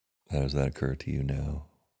 How does that occur to you now?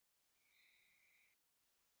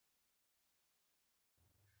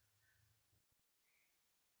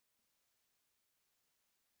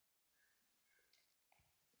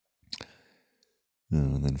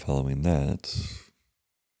 And then following that,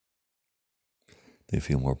 they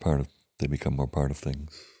feel more part of. They become more part of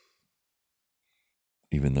things,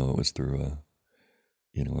 even though it was through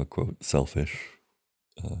a quote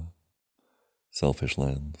uh, selfish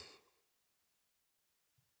lens.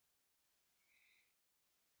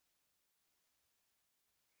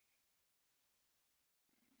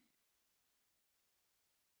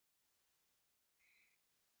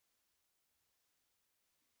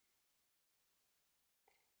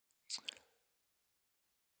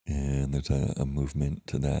 And there's a movement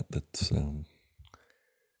to that's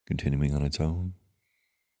continuing on its own.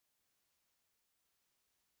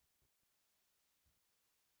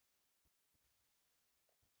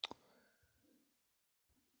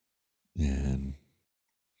 And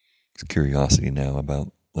curiosity now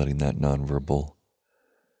about letting that nonverbal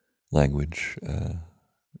language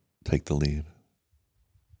take the lead.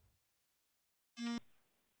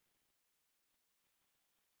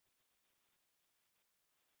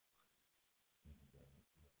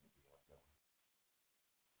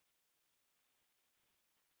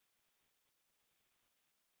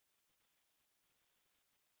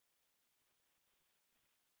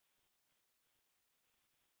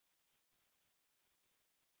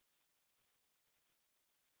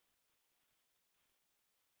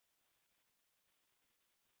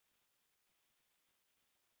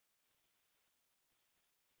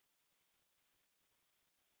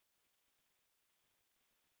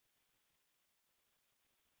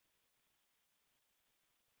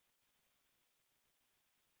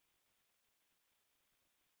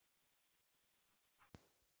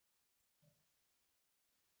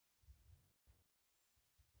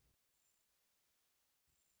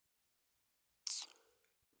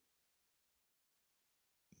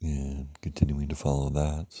 And continuing to follow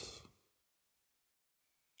that.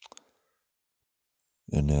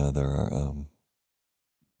 And now there are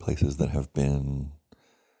places that have been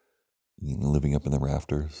living up in the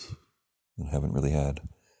rafters and haven't really had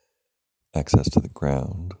access to the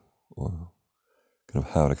ground or kind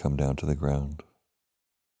of how to come down to the ground,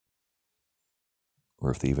 or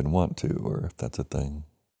if they even want to, or if that's a thing.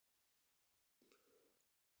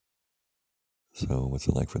 So, what's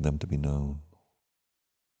it like for them to be known?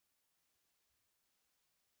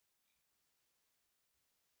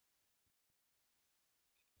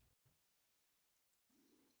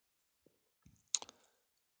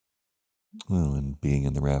 Well, and being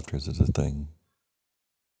in the rafters is a thing,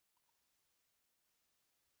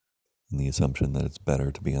 and the assumption that it's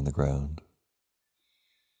better to be on the ground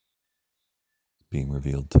being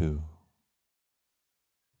revealed too,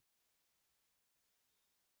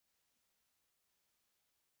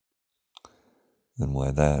 and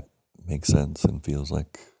why that makes sense and feels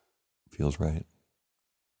right,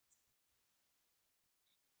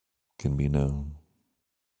 can be known.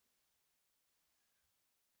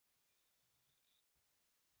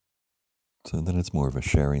 So then it's more of a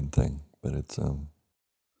sharing thing, but it's and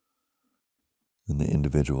the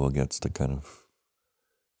individual gets to kind of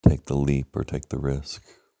take the leap or take the risk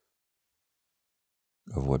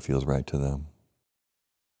of what feels right to them.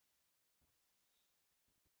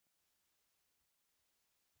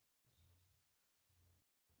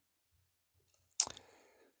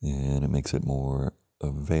 And it makes it more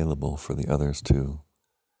available for the others to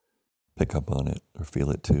pick up on it or feel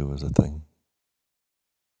it too as a thing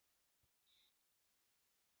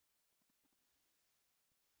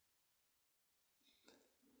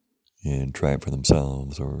and try it for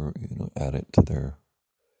themselves or add it to their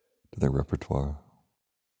repertoire.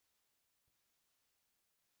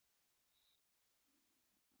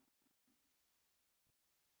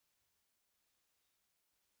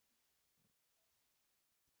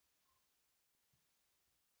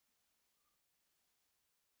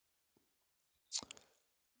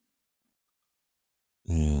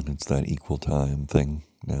 And it's that equal time thing.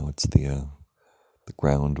 Now it's the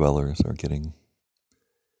ground dwellers are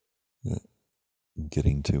uh,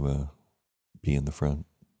 getting to be in the front.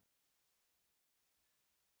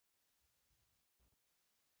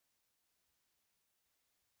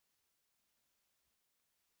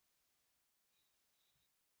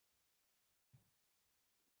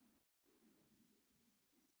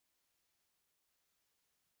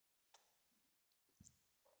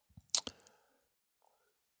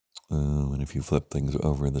 And if you flip things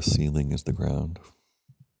over, the ceiling is the ground.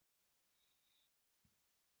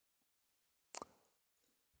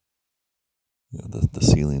 The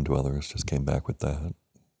ceiling dwellers just came back with that.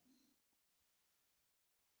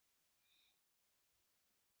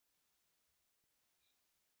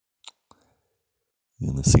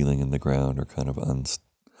 And the ceiling and the ground are kind of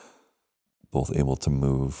both able to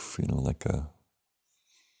move, like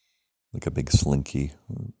a big slinky,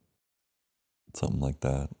 or something like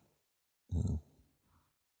that. Uh,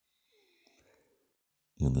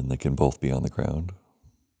 and then they can both be on the ground.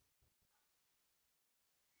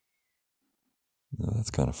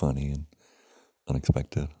 That's kind of funny and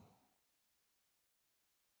unexpected.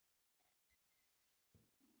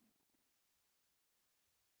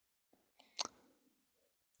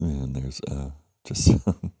 And there's just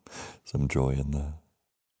some joy in that.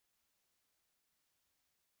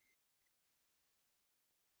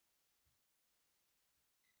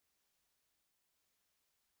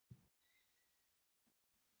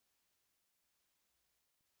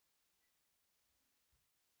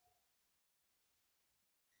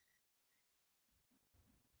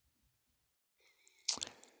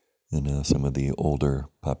 And some of the older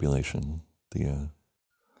population, the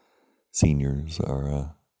seniors,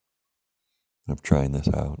 are of trying this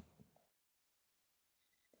out,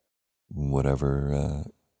 whatever,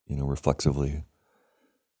 reflexively,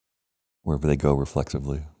 wherever they go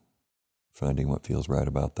reflexively, finding what feels right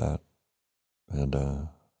about that, and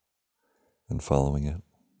following it,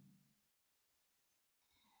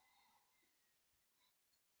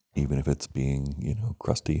 even if it's being,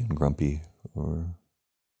 crusty and grumpy, or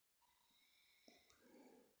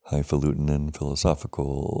highfalutin and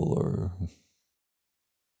philosophical, or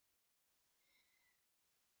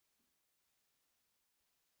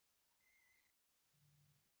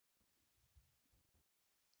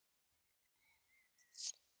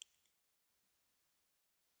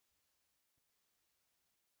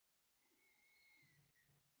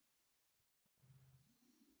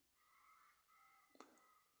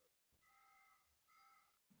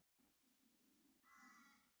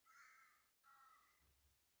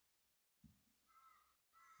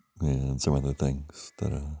and some other things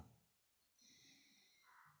that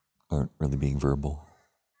aren't really being verbal.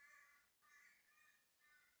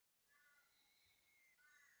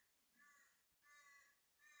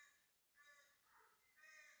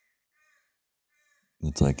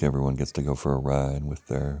 It's like everyone gets to go for a ride with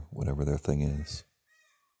their whatever their thing is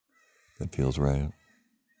that feels right.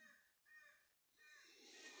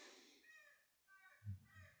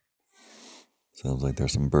 Sounds like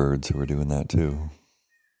there's some birds who are doing that too.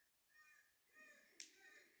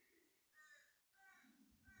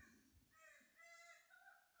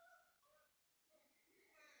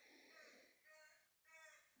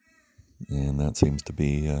 And that seems to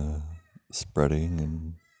be spreading,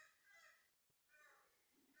 and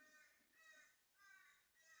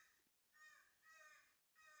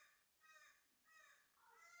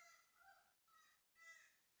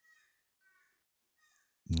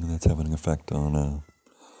that's having an effect on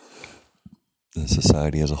the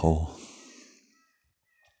society as a whole.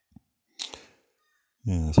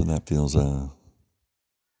 Yeah, so that feels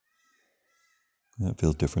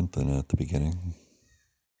different than at the beginning.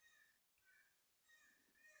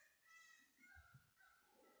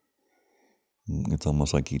 It's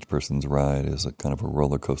almost like each person's ride is a kind of a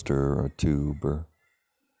roller coaster or a tube, or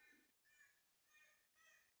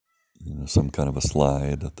some kind of a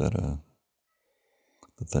slide that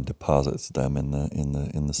then deposits them in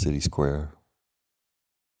the city square.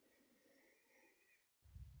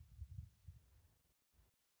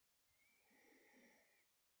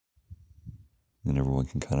 And everyone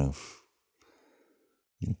can kind of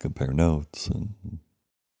compare notes and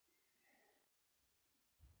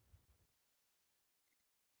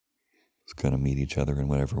just kind of meet each other in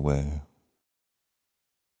whatever way.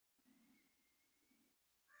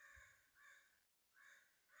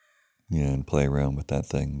 Yeah, and play around with that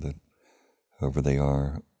thing that however they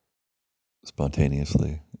are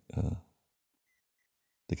spontaneously, uh,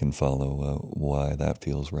 they can follow why that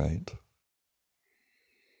feels right,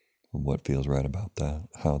 or what feels right about that,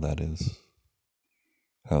 how that is,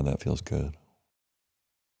 how that feels good.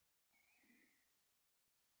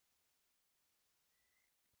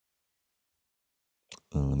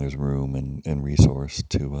 And there's room and resource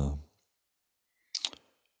to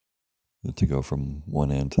go from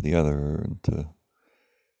one end to the other, and to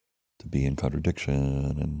be in contradiction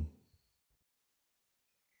and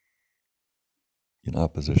in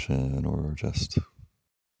opposition, or just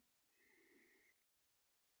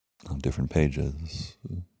on different pages,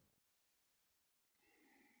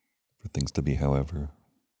 for things to be however.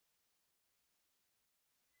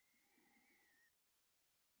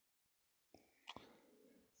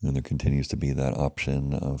 And there continues to be that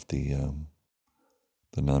option of the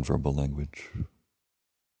nonverbal language.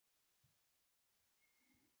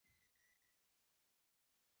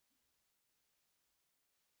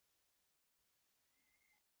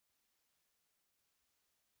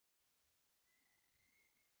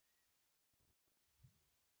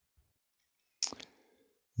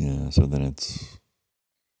 Yeah, so then it's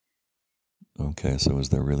okay, so is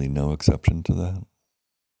there really no exception to that?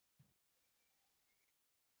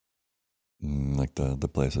 Like the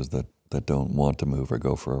places that don't want to move or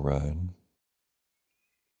go for a ride,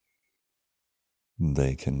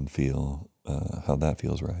 they can feel how that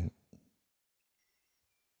feels right,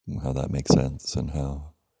 how that makes sense, and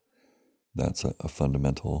how that's a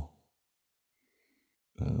fundamental,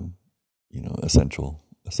 uh,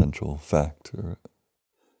 essential fact, or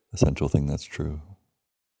essential thing that's true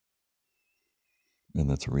and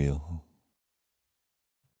that's real.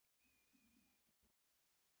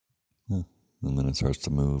 Yeah. And then it starts to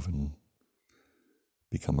move and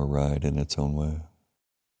become a ride in its own way.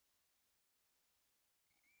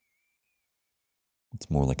 It's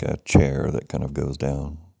more like a chair that kind of goes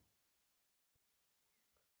down.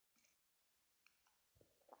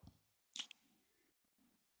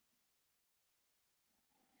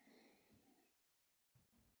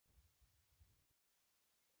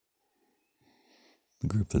 The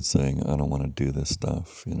group that's saying, I don't want to do this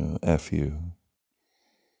stuff, F you.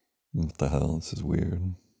 What the hell? This is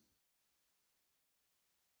weird.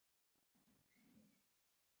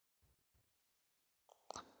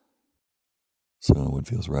 So, what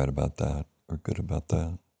feels right about that or good about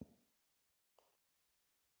that?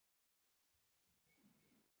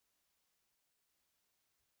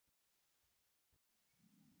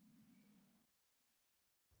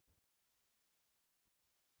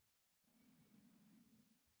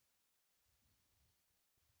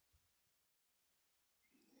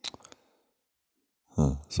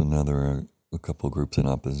 Huh. So now there are a couple groups in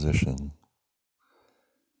opposition,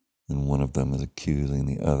 and one of them is accusing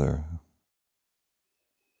the other,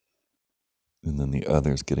 and then the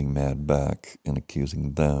other's getting mad back and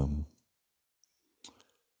accusing them,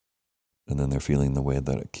 and then they're feeling the way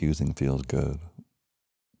that accusing feels good,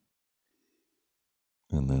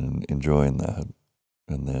 and then enjoying that,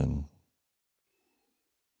 and then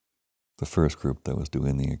the first group that was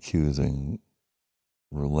doing the accusing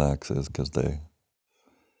relaxes because they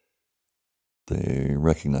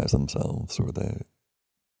recognize themselves, or they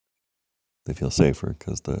feel safer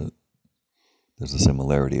because there's a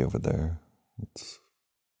similarity over there. It's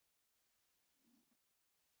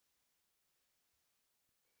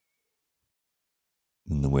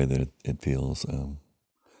in the way that it feels.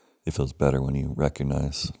 It feels better when you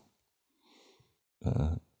recognize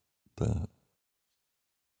uh, the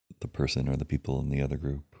the person or the people in the other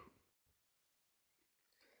group.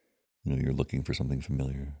 You're looking for something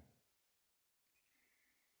familiar,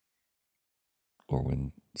 or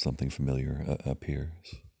when something familiar appears.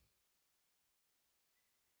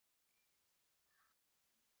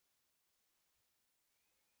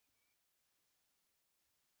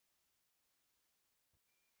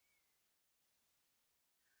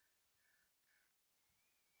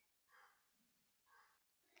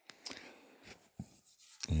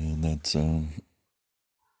 And that's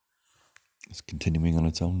it's continuing on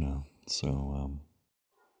its own now. So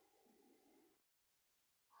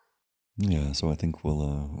yeah, so I think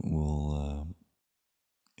we'll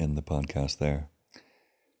end the podcast there,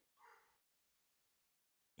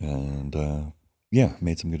 and yeah,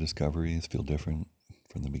 made some good discoveries. Feel different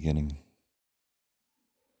from the beginning,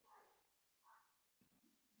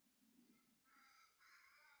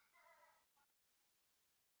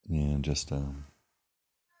 and just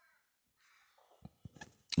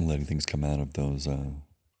letting things come out of those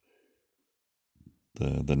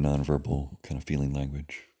the nonverbal kind of feeling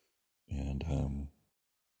language, and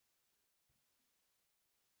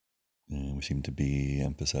and we seem to be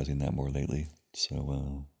emphasizing that more lately.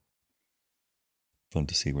 So fun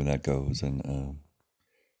to see where that goes, and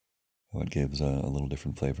how it gives a little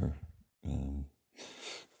different flavor um,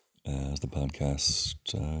 as the podcast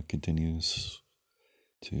continues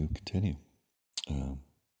to continue. Um,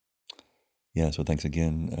 yeah, so thanks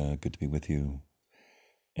again. Good to be with you,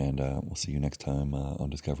 and we'll see you next time on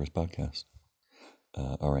Discover's podcast.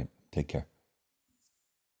 All right, take care.